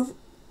blood of...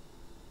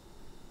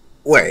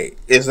 Wait,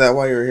 is that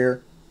why you're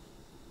here?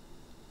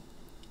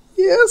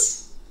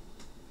 Yes.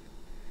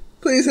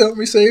 Please help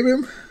me save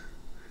him.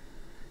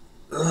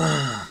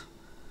 I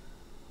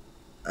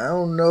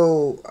don't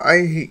know.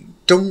 I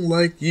don't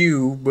like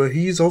you, but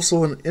he's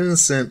also an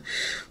innocent.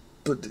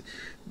 But,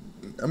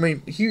 I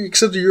mean, he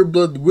accepted your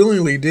blood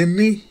willingly, didn't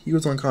he? He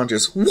was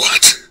unconscious.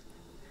 What?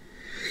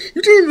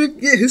 You didn't even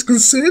get his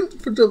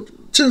consent for the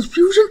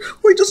transfusion?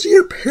 Wait, does he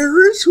have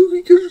parents who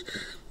he could...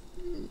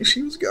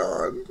 She was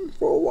gone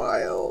for a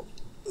while.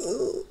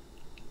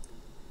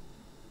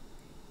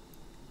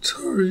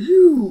 Tor,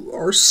 you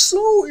are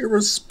so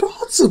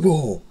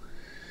irresponsible.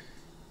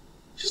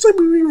 Just like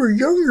when we were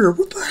younger.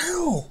 What the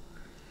hell?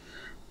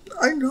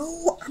 I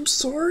know. I'm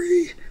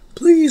sorry.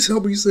 Please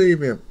help me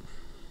save him.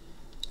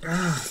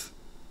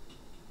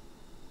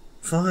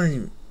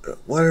 Fine.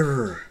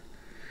 Whatever.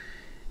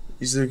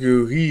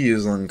 Izuku, he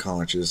is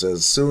unconscious.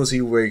 As soon as he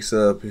wakes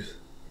up...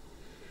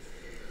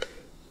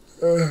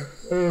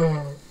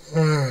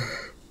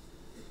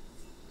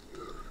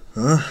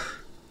 Huh?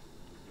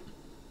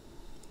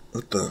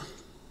 What the...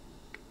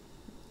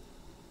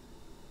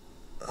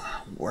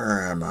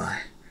 Where am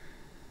I?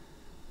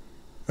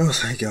 Oh,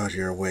 thank God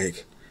you're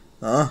awake.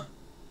 Huh?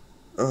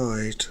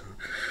 Oh,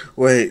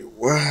 wait,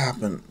 what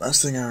happened?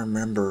 Last thing I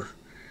remember...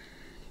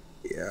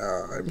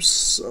 Yeah, I'm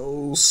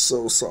so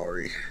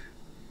sorry.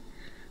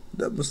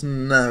 That was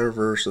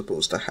never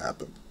supposed to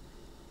happen.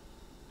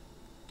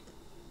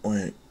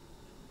 Wait.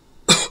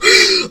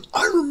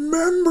 I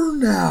remember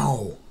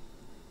now!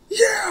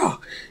 Yeah!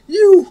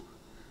 Your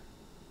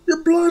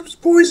blood was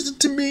poisoned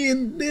to me,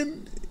 and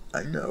then...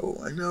 I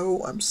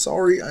know, I'm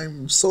sorry.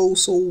 I'm so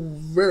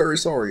very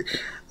sorry.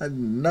 I did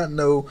not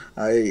know.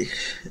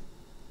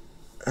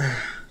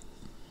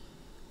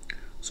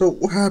 So,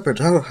 what happened?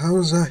 How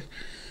was I...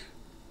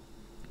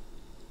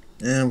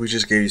 And we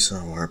just gave you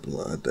some of our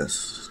blood.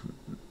 That's...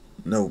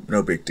 No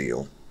big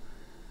deal.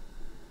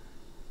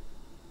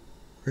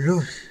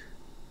 Really?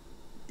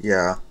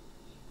 Yeah.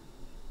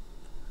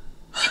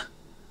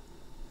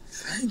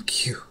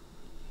 Thank you.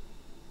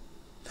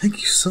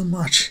 Thank you so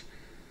much.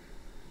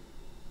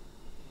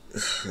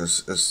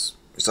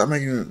 Stop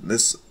making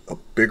this a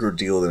bigger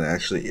deal than it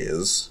actually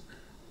is.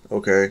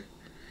 Okay?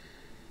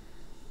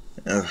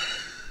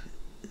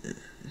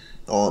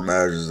 All that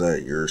matters is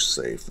that you're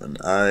safe, and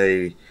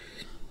at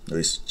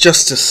least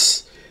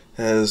justice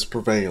has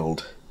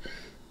prevailed.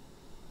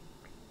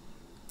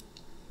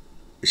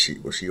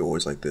 Was she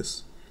always like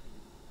this?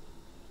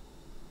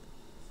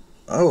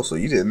 Oh, so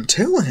you didn't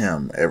tell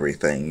him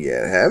everything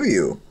yet, have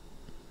you?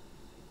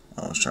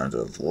 I was trying to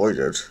avoid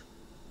it.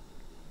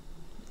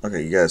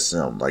 Okay, you guys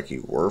sound like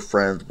you were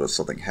friends, but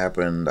something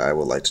happened. I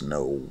would like to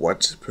know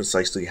what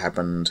precisely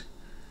happened.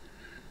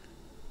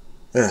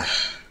 Might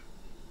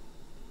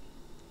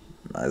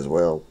as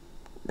well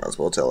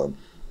tell him.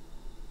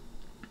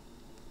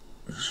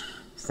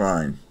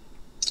 Fine.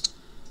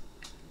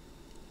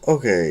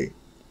 Okay.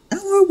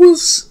 Ella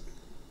was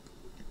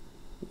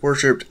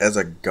worshipped as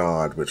a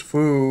god with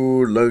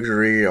food,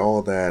 luxury,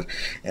 all that,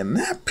 and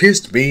that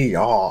pissed me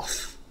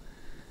off.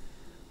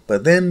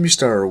 But then we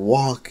started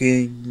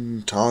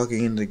walking,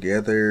 talking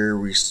together.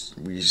 We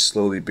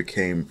slowly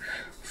became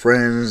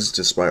friends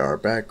despite our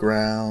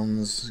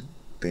backgrounds.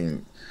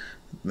 Then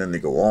they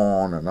go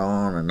on and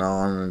on and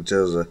on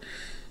until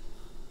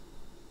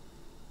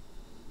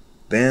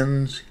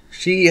then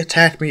she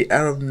attacked me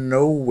out of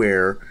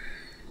nowhere.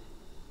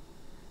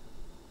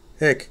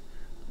 Heck,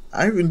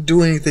 I didn't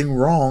do anything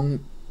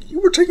wrong. You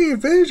were taking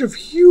advantage of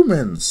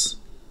humans.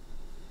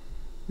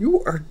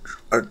 You are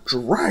a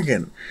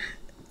dragon.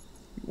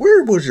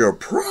 Where was your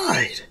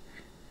pride?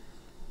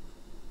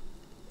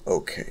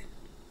 Okay,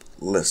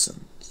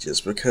 listen.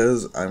 Just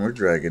because I'm a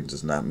dragon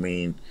does not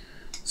mean...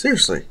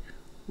 Seriously,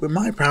 with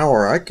my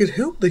power, I could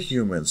help the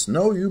humans.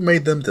 No, you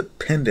made them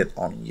dependent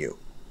on you.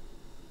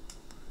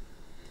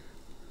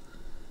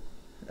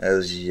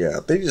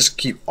 They just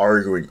keep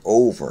arguing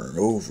over and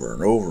over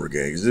and over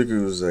again.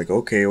 Zuku's like,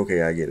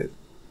 okay, I get it.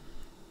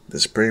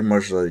 It's pretty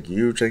much like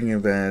you taking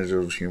advantage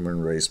of the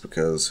human race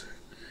because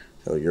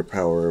hell, your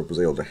power was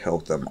able to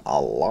help them a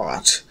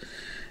lot,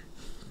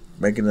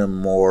 making them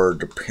more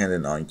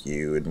dependent on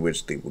you, in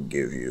which they will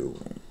give you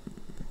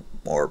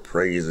more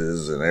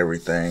praises and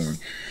everything,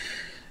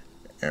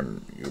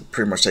 and you're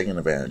pretty much taking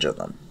advantage of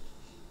them.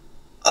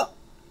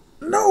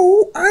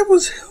 No, I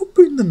was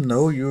helping them.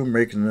 No, you were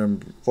making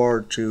them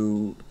far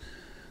too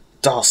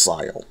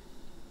docile.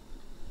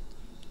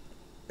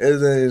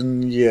 And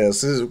then,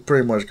 yes, this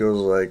pretty much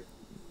goes like,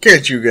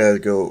 can't you guys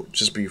go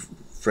just be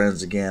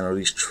friends again, or at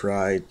least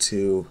try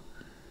to?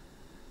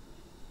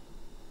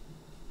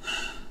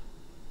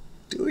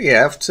 Do we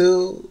have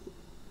to?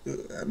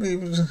 I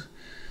mean,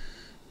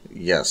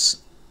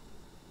 yes.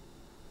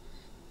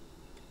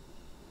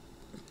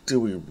 Do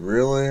we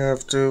really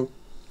have to?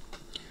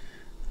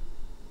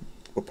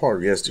 What part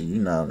of yes do you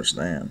not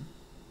understand?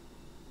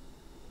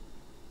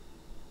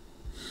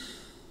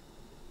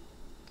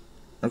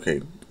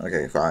 Okay,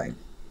 fine.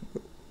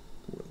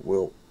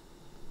 We'll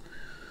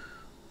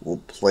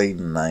play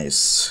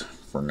nice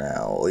for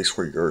now, at least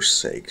for your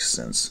sake,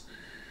 since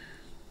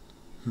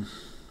a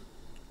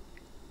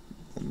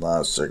lot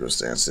of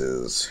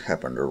circumstances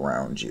happened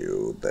around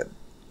you that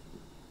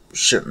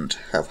shouldn't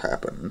have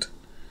happened.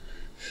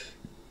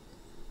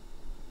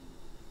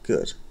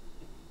 Good.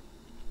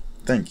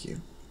 Thank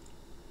you.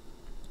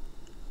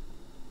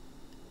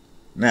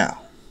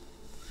 Now,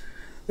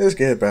 let's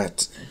get back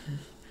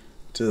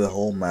to the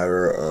whole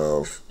matter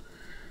of,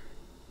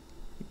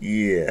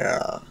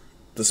 the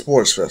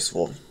sports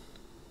festival.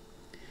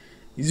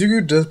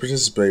 Izuku does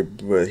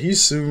participate, but he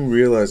soon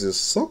realizes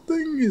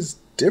something is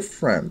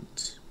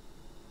different.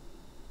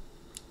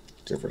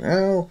 Different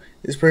how?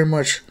 It's pretty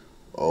much,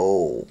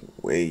 oh,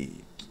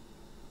 wait.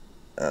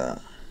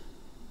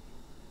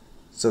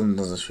 Something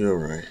doesn't feel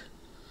right.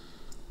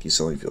 He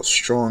suddenly feels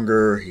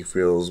stronger, he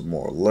feels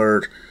more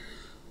alert,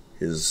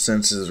 his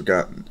senses have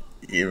gotten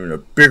even a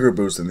bigger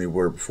boost than they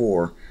were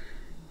before.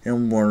 And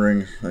I'm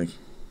wondering, like,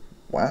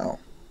 wow,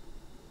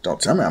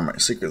 don't tell me I'm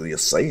secretly a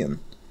Saiyan.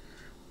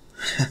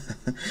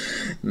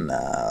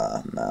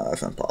 Nah,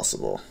 that's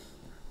impossible.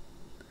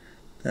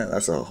 Yeah,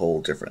 that's a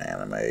whole different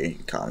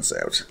anime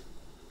concept.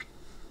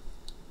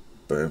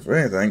 But if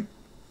anything,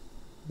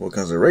 when it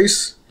comes to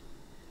race,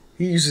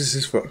 he uses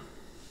his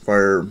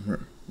fire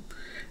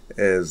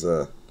as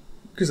you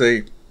could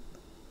say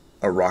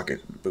a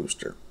rocket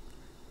booster.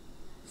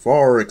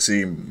 Far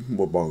exceed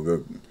what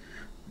Bakugo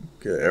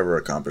could ever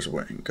accomplish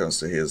when it comes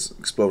to his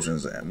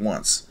explosions at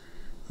once.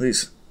 At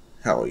least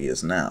how he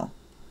is now.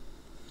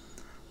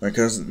 When it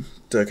comes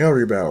to a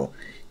cavalry battle,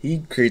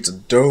 he creates a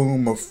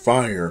dome of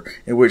fire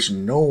in which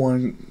no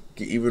one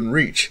can even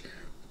reach.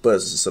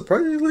 But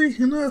surprisingly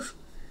enough,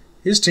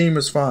 his team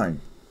is fine.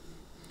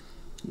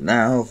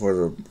 Now for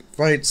the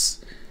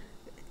fights,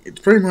 it's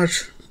pretty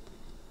much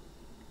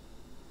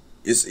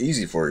it's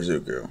easy for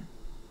Izuku.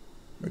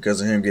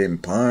 Because of him getting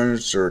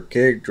punched or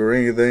kicked or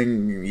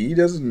anything, he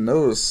doesn't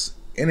notice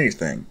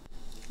anything.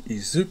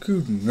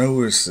 Izuku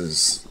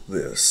notices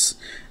this,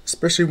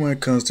 especially when it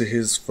comes to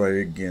his fight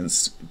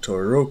against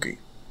Todoroki.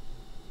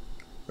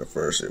 At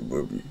first it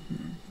would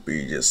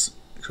be just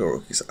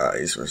Todoroki's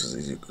ice versus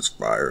Izuku's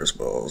fire as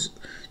well as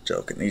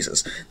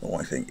telekinesis. The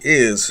only thing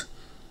is,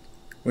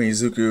 when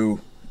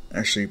Izuku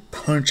actually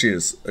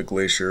punches a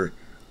glacier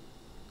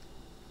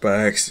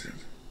by accident,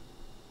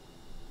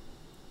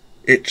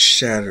 it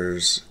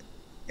shatters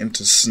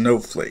into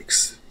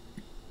snowflakes,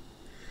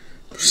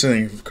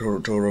 sending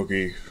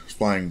Todoroki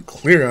flying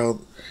clear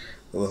out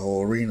of the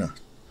whole arena.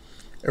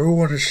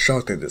 Everyone is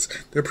shocked at this.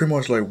 They're pretty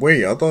much like,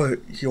 wait, I thought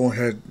he only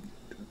had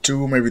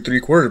 2, maybe 3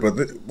 quarters,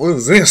 but what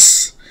is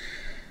this?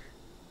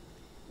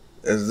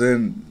 As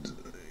then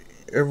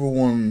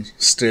everyone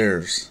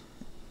stares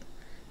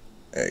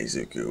at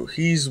Izuku.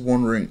 He's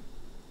wondering,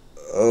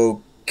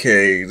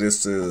 okay,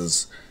 this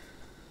is...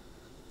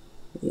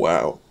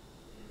 wow.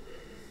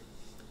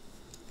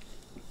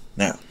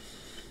 Now,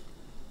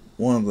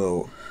 one of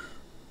the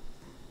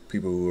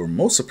people who are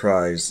most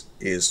surprised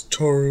is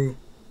Toru,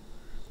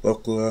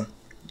 Lokula,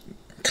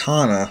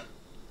 Kana,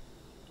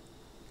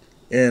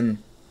 and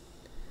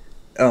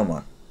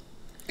Elma.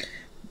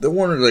 They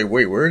wonder, like,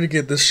 wait, where did he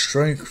get this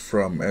strength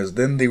from? As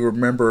then they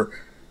remember,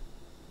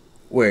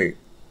 wait,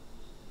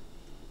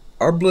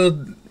 our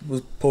blood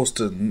was supposed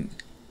to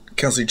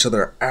cancel each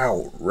other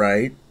out,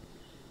 right?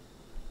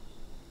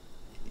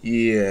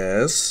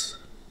 Yes.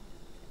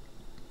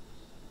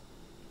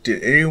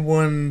 Did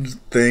anyone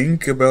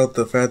think about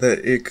the fact that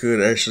it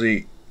could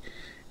actually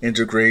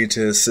integrate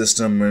into a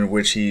system in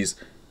which he's...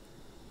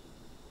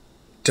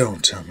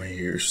 Don't tell me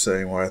you're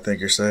saying what I think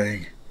you're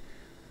saying.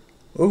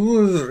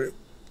 Are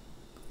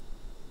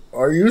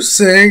you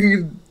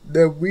saying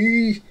that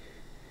we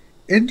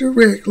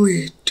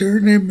indirectly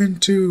turn him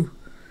into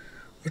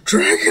a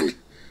dragon?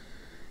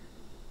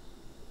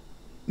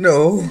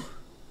 No.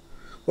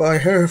 Well, I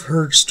have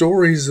heard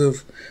stories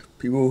of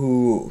people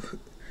who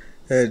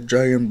had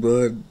dragon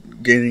blood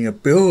gaining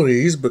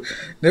abilities, but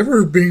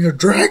never being a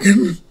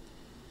dragon.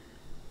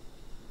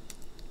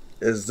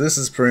 As this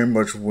is pretty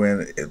much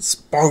when it's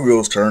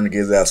Bakugo's turn to get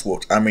his ass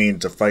whooped. I mean,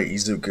 to fight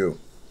Izuku.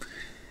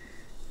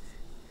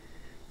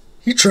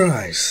 He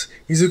tries.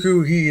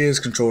 Izuku, he is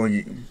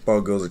controlling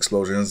Bakugo's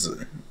explosions,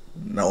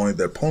 not only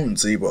their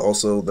potency, but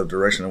also the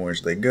direction in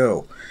which they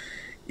go.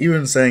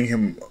 Even setting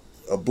him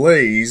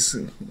ablaze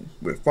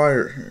with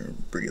fire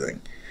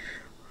breathing.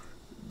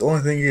 The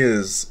only thing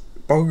is,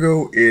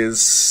 Bakugo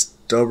is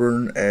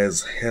stubborn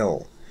as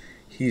hell.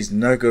 He's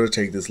not going to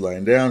take this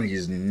lying down.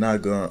 He's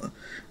not going to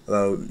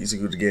allow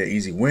Izuku to get an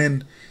easy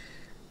win,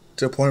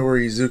 to the point where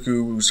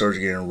Izuku starts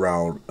getting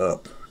riled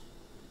up.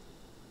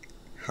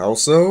 How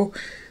so?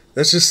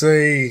 Let's just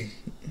say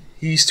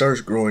he starts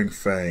growing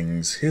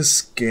fangs. His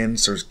skin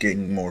starts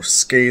getting more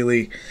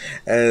scaly,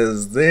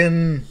 as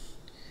then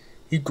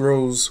he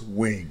grows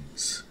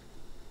wings.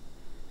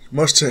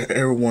 Much to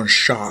everyone's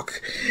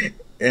shock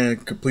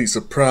and complete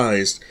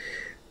surprise,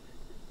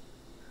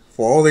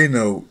 for all they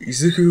know,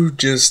 Izuku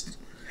just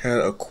had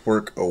a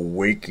quirk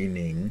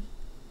awakening,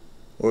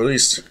 or at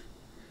least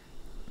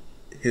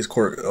his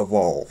quirk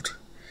evolved.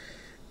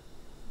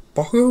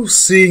 Bakugo,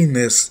 seeing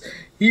this,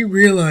 he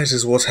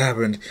realizes what's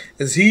happened,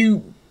 as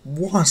he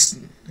wants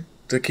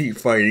to keep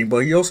fighting,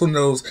 but he also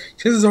knows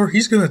chances are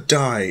he's gonna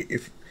die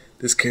if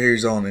this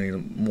carries on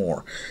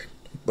anymore.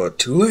 But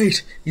too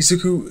late.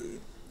 Izuku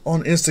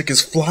on instinct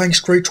is flying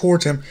straight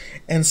towards him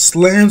and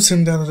slams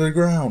him down to the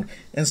ground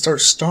and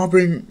starts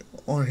stomping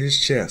on his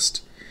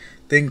chest.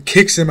 Then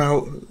kicks him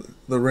out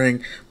the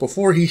ring.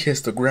 Before he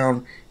hits the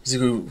ground,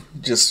 Izuku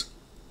just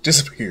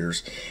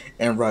disappears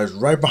and rides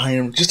right behind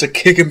him just to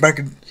kick him back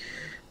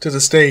to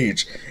the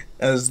stage,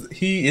 as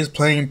he is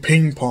playing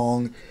ping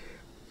pong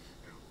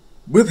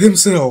with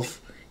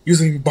himself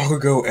using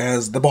Bakugo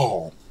as the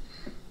ball.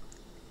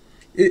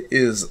 It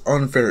is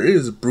unfair. It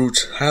is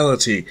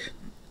brutality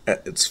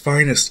at its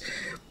finest,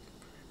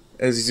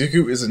 as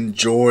Izuku is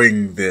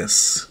enjoying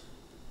this.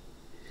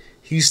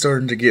 He's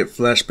starting to get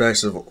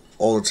flashbacks of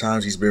all the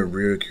times he's been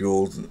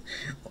ridiculed,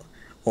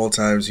 all the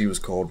times he was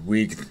called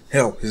weak.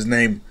 Hell, his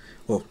nickname,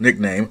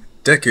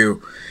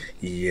 Deku.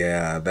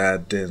 Yeah,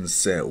 that didn't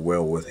set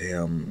well with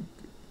him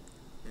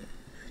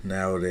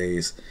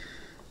nowadays,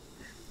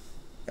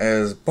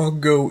 as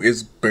Bakugo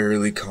is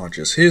barely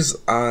conscious. His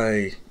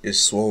eye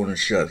is swollen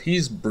shut.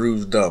 He's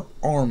bruised up,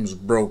 arms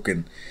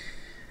broken.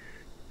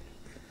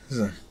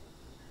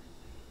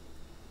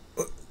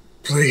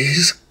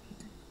 Please,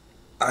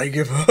 I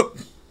give up.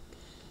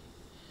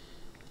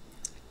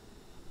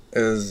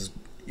 As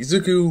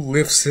Izuku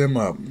lifts him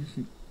up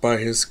by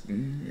his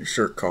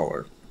shirt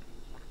collar.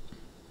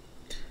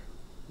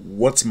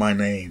 What's my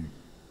name?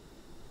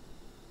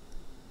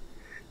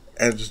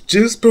 And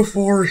just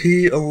before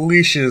he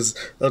unleashes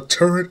a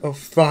torrent of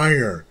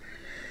fire,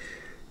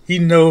 he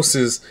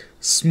notices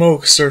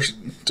smoke starts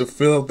to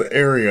fill up the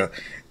area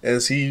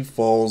as he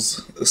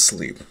falls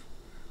asleep.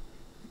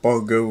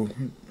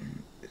 Bakugo,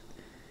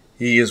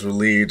 he is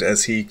relieved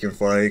as he can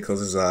finally close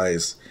his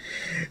eyes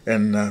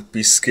and not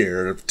be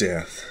scared of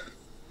death.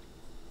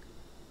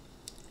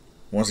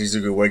 Once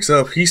Izuku wakes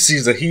up, he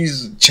sees that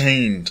he's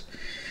chained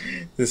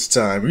this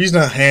time. He's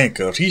not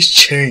handcuffed, he's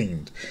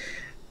chained.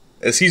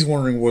 As he's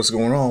wondering what's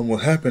going on,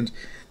 what happened,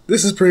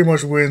 this is pretty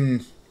much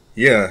when,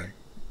 yeah,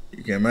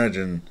 you can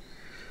imagine,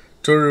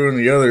 Toru and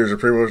the others are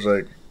pretty much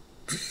like,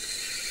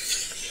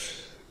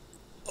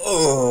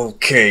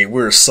 okay,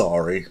 we're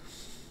sorry.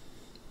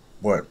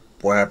 What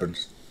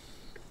happened?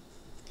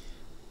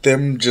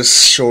 Them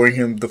just showing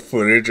him the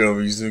footage of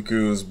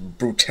Izuku's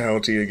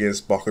brutality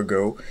against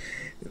Bakugo.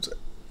 It's like,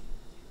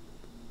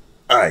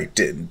 I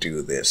didn't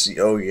do this.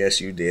 Oh,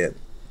 yes, you did.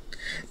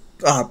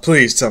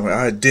 Please tell me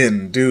I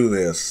didn't do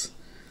this.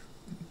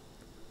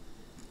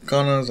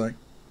 Kana's like,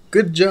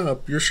 good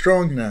job, you're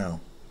strong now.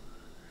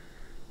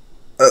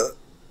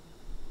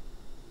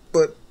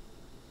 But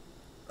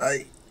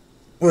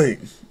wait,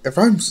 if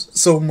I'm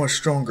so much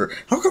stronger,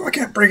 how come I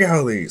can't break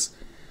out of these?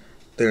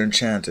 They're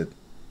enchanted.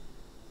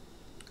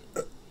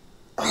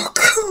 Oh,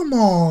 come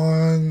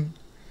on.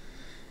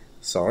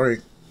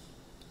 Sorry.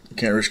 I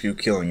can't risk you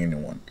killing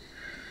anyone.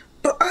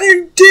 But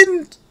I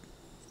didn't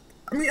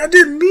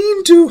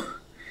mean to.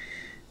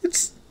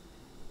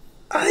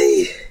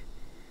 I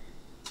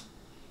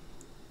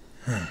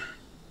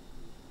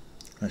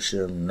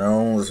should have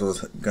known this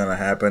was gonna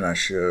happen. I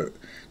should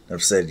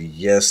have said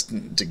yes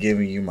to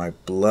giving you my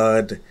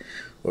blood.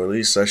 Or at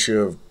least I should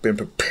have been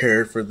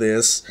prepared for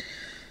this.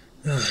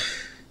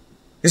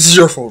 This is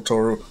your fault,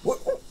 Toru. What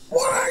did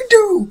I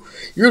do?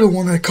 You're the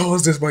one that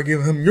caused this by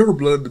giving him your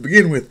blood to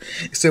begin with,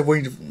 instead of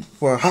waiting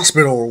for a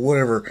hospital or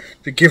whatever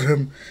to give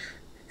him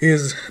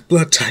his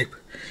blood type.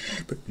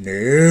 But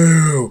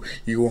no,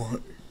 you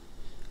want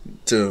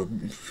to...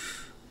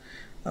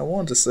 I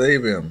want to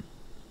save him.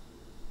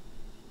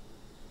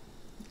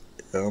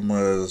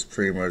 Elma's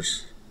pretty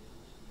much...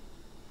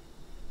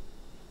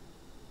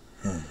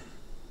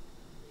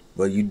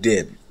 Well, you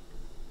did.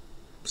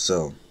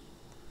 So...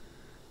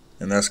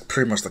 And that's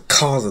pretty much the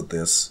cause of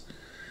this.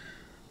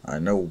 I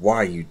know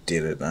why you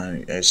did it.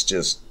 It's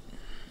just...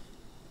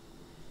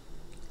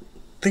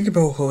 Think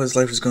about what his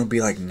life is going to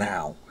be like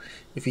now.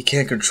 if he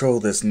can't control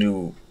this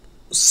new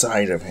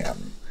side of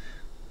him,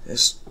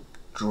 this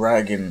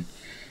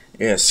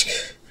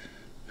dragon-esque,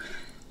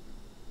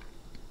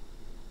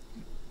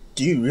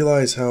 do you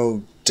realize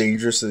how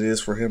dangerous it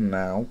is for him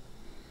now?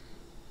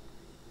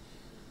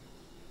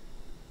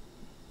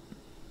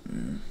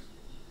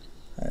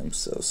 I'm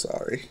so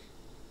sorry.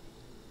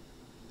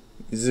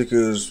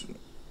 Izuku's...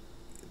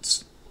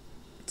 It's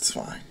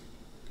fine.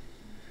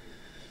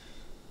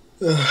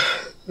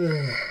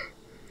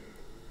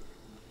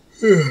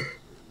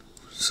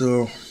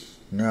 So,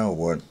 now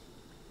what?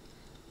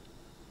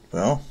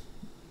 Well,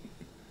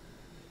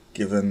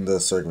 given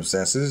the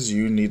circumstances,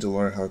 you need to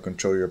learn how to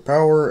control your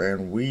power,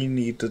 and we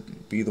need to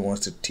be the ones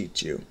to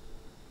teach you.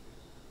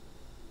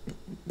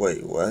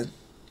 Wait, what?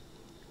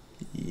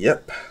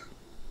 Yep.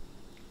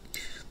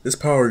 This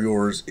power of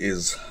yours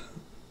is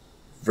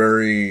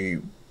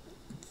very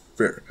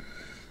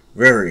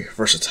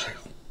versatile.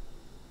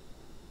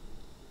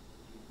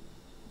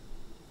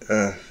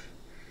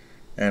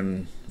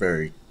 And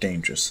very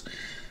dangerous.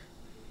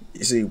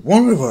 You see,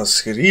 one of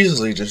us could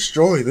easily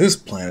destroy this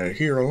planet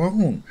here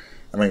alone.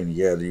 I mean,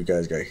 yeah, you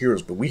guys got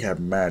heroes, but we have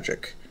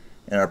magic.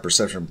 And our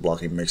perception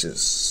blocking makes it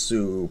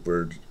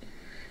super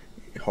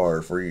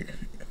hard for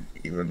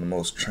even the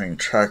most trained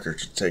tracker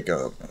to take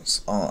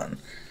us on.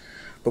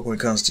 But when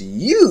it comes to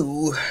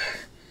you,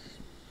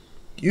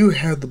 you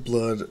have the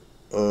blood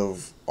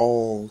of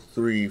all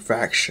three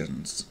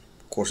factions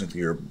coursing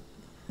through your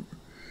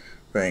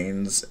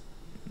veins.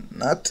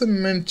 Not to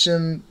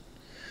mention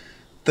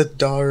the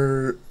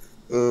daughter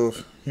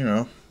of,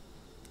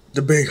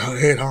 the big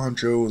head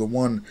honcho, the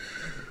one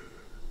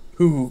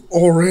who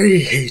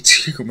already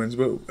hates humans.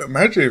 But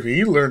imagine if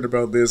he learned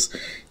about this,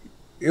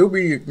 it'll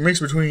be a mix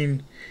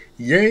between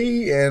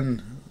yay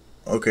and,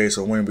 okay,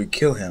 so when we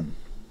kill him.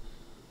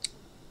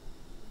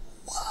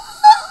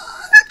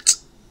 What?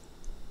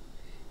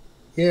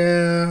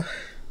 Yeah.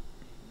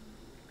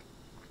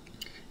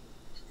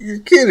 You're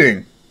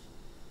kidding.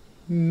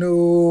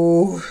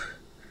 No.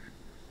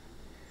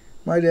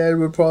 My dad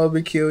would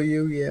probably kill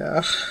you,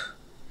 yeah.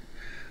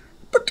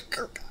 But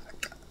I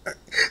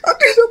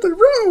did nothing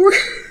wrong.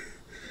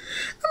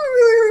 I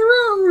did nothing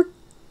wrong.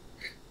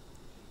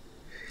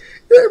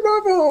 It ain't my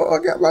fault. I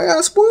got my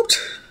ass whooped.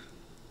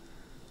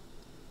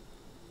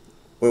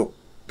 Well,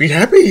 be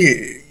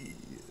happy.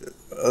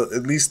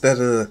 At least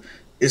that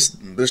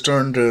they're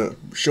starting to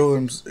show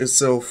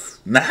itself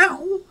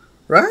now,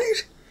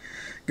 right?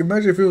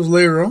 Imagine if it was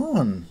later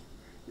on,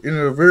 in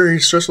a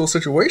very stressful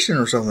situation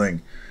or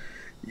something.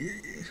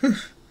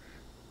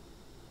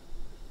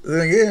 Then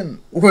again,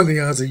 what are the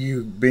odds of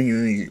you being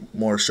in any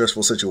more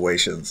stressful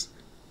situations?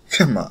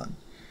 Come on.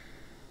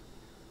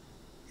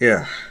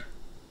 Yeah,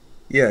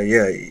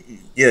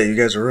 you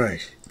guys are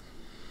right.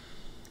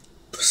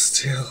 But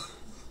still,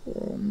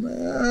 oh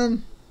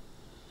man.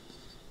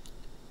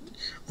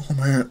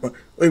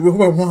 Wait, what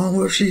about Mom?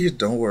 Where she?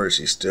 Don't worry,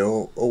 she's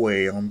still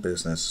away on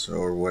business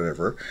or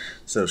whatever.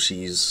 So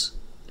she's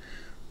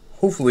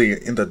hopefully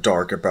in the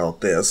dark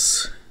about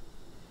this.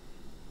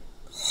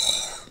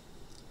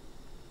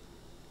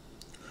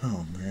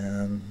 Oh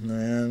man,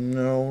 no.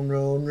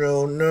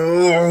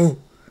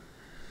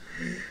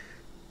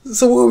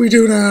 So what do we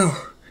do now?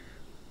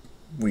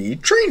 We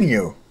train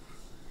you.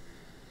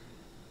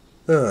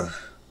 I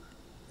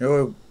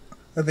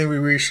think we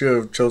really should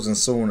have chosen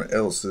someone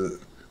else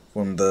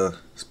from the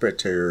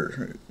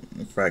spectator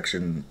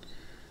faction.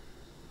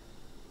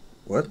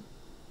 What?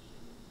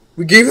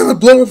 We gave him the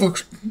blood of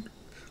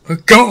a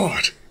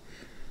god.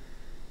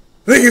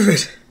 Think of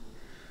it.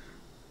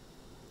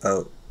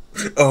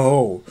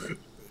 Oh.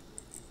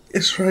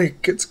 It's right.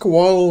 It's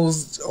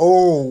koalas.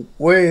 Oh,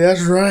 wait,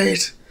 that's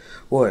right.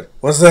 What?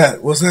 What's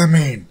that? What's that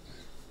mean?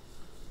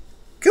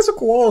 Guess a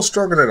koala's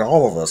stronger than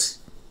all of us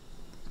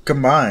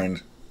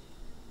combined.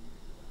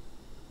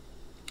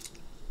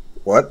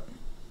 What?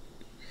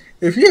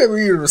 If you have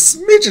even a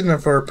smidgen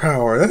of her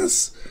power,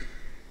 that's...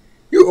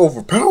 You're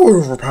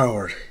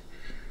overpowered.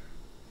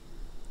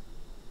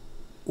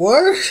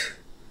 What?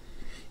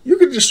 You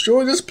can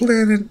destroy this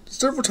planet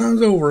several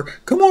times over.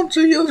 Come on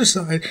to the other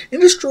side and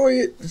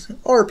destroy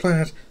our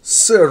planet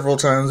several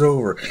times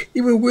over.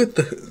 Even with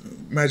the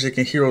magic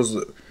and heroes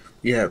that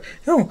we have.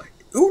 Hell,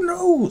 who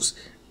knows?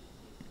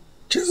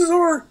 Chances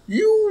are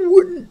you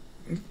wouldn't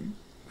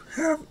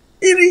have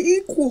any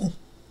equal.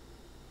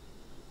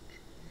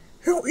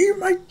 Hell, even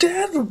my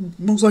dad would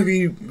most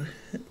likely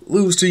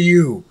lose to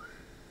you.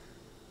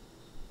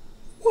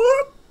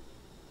 What?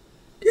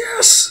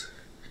 Yes.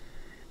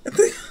 I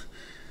think...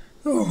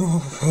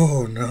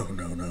 Oh, no.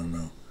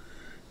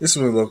 This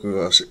is when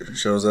Loco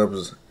shows up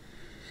as...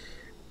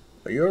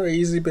 You're an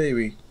easy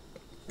baby.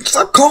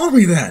 Stop calling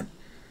me that!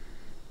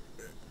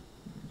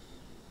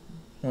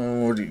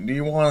 Oh, do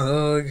you want a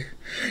hug?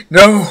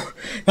 No!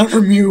 Not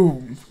from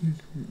you,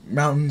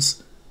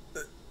 mountains.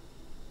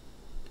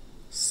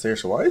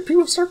 Seriously, why do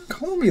people start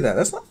calling me that?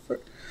 That's not fair.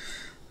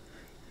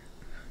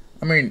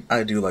 I mean,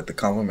 I do like the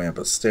compliment,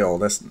 but still,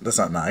 that's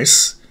not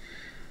nice.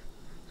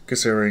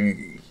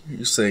 Considering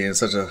you say in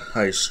such a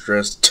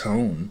high-stressed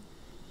tone.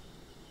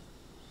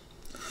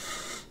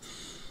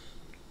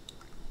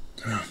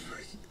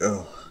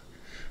 Oh,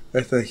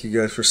 I thank you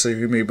guys for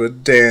saving me,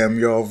 but damn,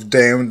 y'all have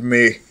damned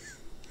me.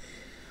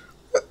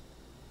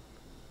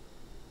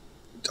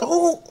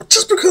 Oh,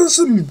 just because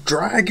of some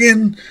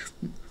dragon,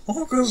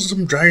 all because of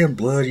some dragon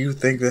blood, you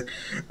think that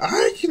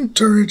I can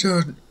turn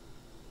into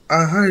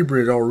a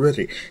hybrid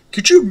already?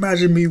 Could you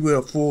imagine me with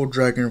a full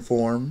dragon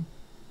form?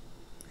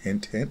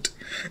 Hint, hint.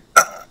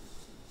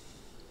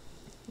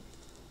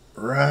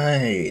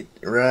 Right.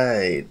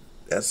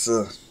 That's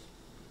a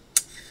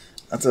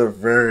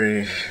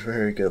very,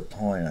 very good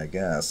point, I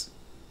guess.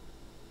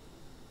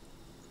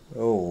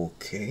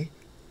 Okay.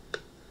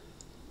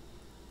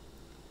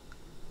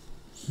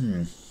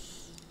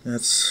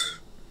 That's...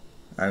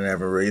 I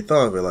never really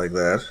thought of it like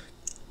that.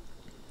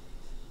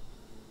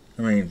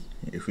 I mean,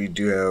 if we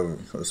do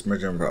have a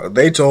smidgen problem...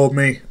 They told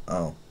me!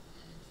 Oh.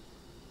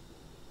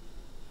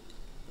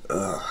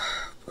 But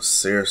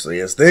seriously,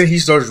 yes. Then he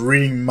starts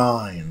reading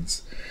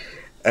minds.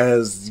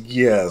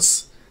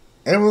 Yes.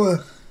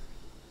 Emma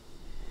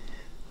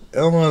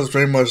is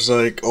pretty much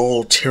like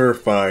all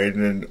terrified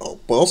and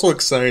but also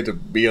excited to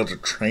be able to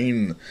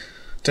train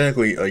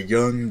technically a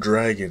young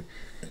dragon.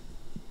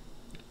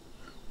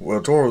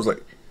 Well, Tora was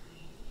like,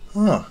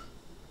 huh.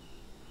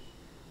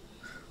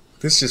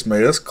 This just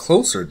made us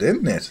closer,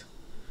 didn't it?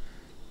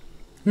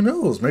 Who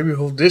knows? Maybe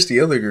he'll dish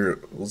the other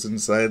girls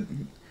inside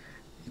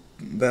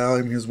that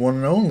I'm his one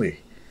and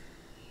only.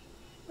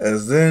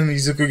 As then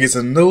Izuku gets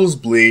a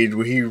nosebleed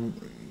where he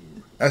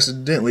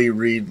accidentally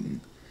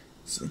read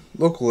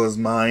Locula's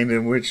mind,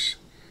 in which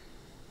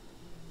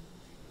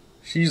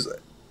she's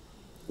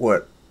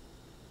what?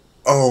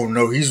 Oh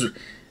no,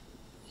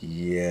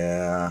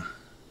 yeah.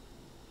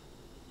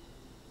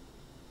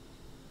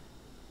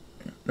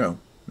 No,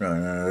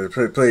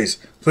 please,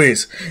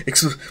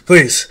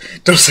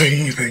 don't say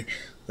anything.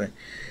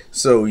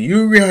 So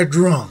you got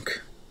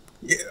drunk.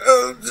 Yeah,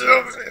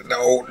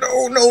 no,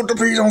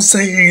 please don't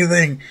say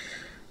anything.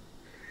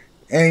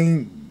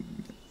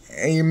 And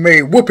you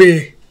made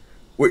whoopee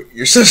with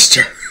your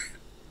sister.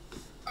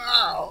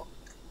 Oh.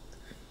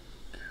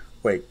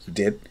 Wait, you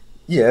did?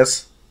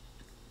 Yes.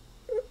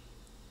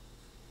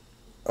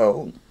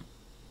 Oh,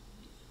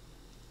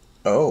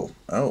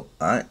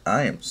 I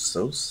am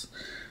so...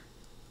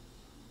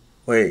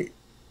 Wait,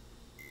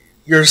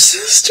 your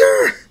sister?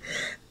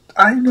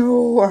 I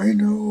know.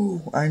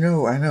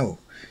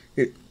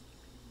 It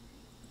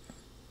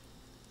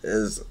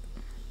is...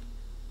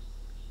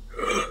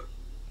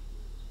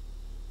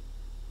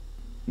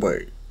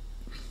 Wait.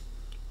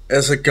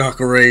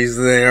 Esakakure's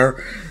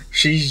there.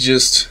 She's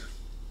just...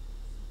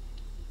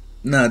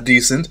 not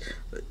decent.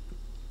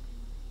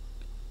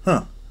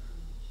 Huh.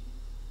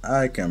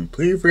 I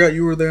completely forgot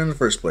you were there in the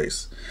first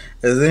place.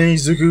 And then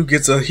Izuku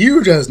gets a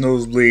huge ass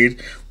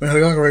nosebleed when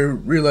Hagakure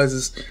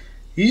realizes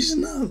he's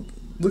not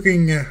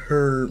looking at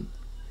her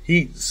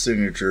heat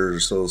signature,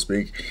 so to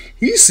speak.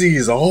 He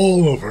sees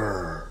all of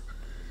her.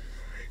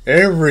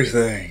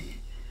 Everything.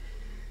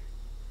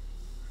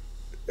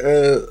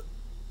 And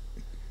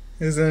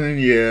then,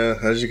 yeah,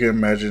 as you can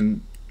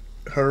imagine,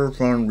 her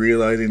upon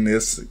realizing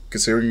this,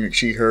 considering that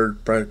she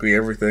heard practically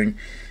everything,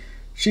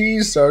 she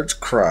starts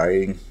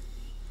crying.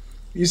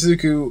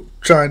 Izuku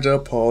trying to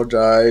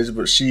apologize,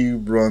 but she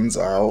runs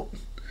out.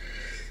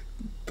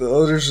 The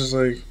others just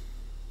like,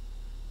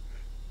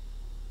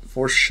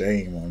 for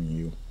shame on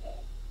you.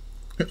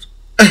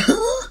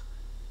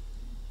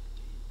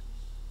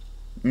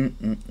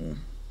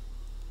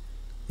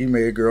 He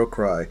made a girl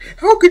cry.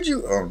 How could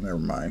you? Oh, never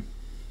mind.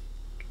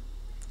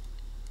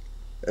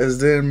 As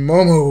then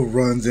Momo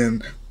runs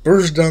in,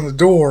 bursts down the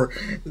door.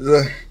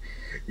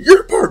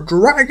 You're part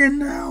dragon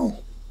now.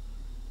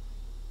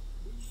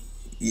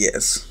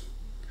 Yes.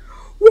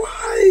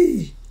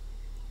 Why?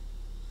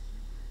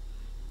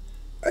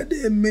 I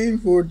didn't mean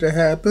for it to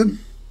happen.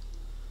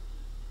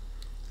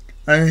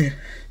 But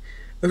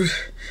it's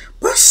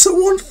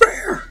so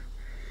unfair.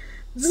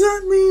 Does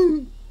that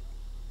mean...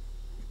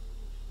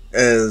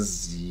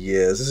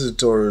 Yes, this is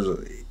Tora's...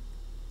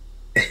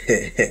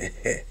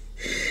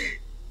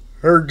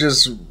 her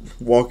just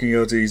walking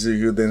up to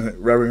Izuku, then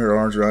wrapping her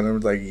arms around him,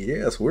 like,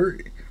 yes,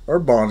 our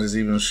bond is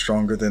even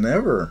stronger than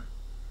ever.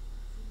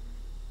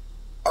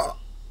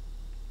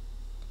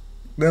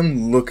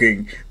 Them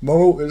looking,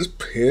 Momo is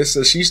pissed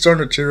as she's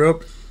starting to tear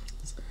up.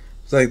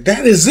 It's like,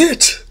 that is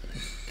it!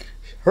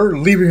 Her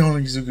leaping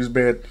on Izuku's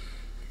bed.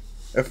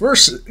 At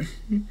first,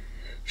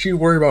 she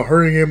worried about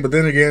hurting him, but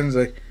then again, it's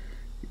like,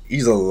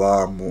 he's a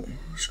lot more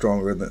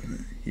stronger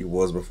than he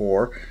was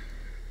before.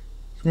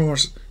 Give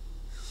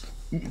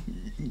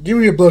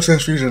me a blood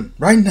transfusion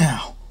right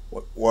now.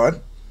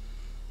 What?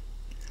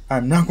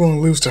 I'm not going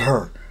to lose to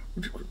her.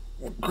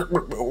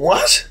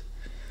 What?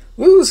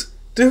 Lose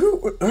to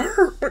who?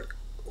 Her?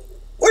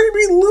 What do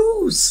you mean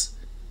lose?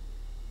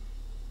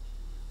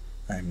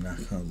 I'm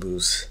not going to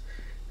lose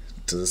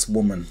to this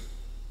woman.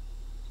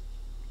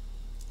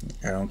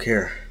 I don't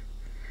care.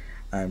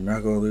 I'm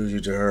not going to lose you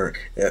to her.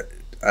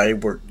 I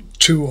worked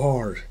too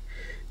hard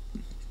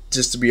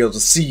just to be able to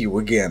see you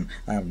again.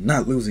 I'm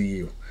not losing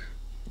you.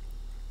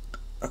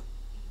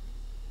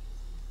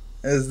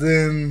 As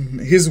then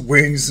his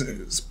wings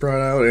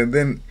sprout out, and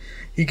then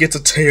he gets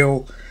a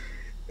tail.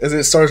 As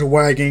it starts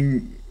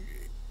wagging,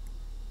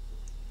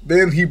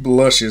 then he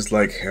blushes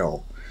like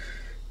hell.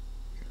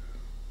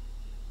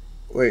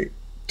 Wait,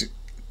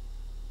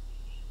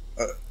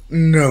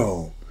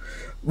 no,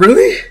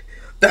 really?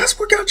 That's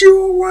what got you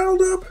all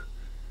riled up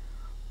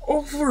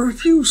over a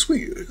few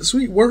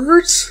sweet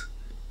words?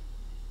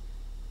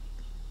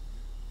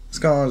 It's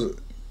kind of,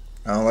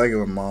 I don't like it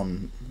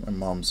when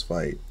moms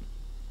fight.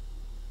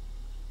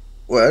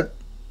 What?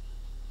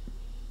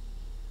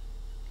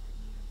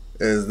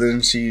 As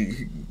then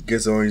she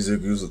gets on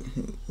Izuku's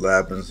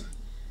lap and,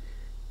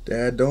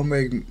 Dad, don't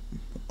make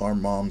our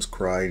moms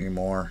cry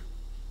anymore,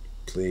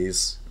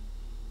 please.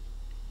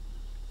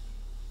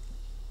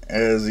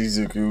 As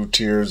Izuku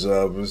tears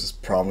up, his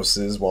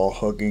promises while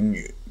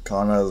hugging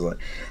Kana, is like,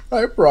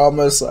 I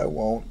promise I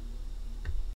won't.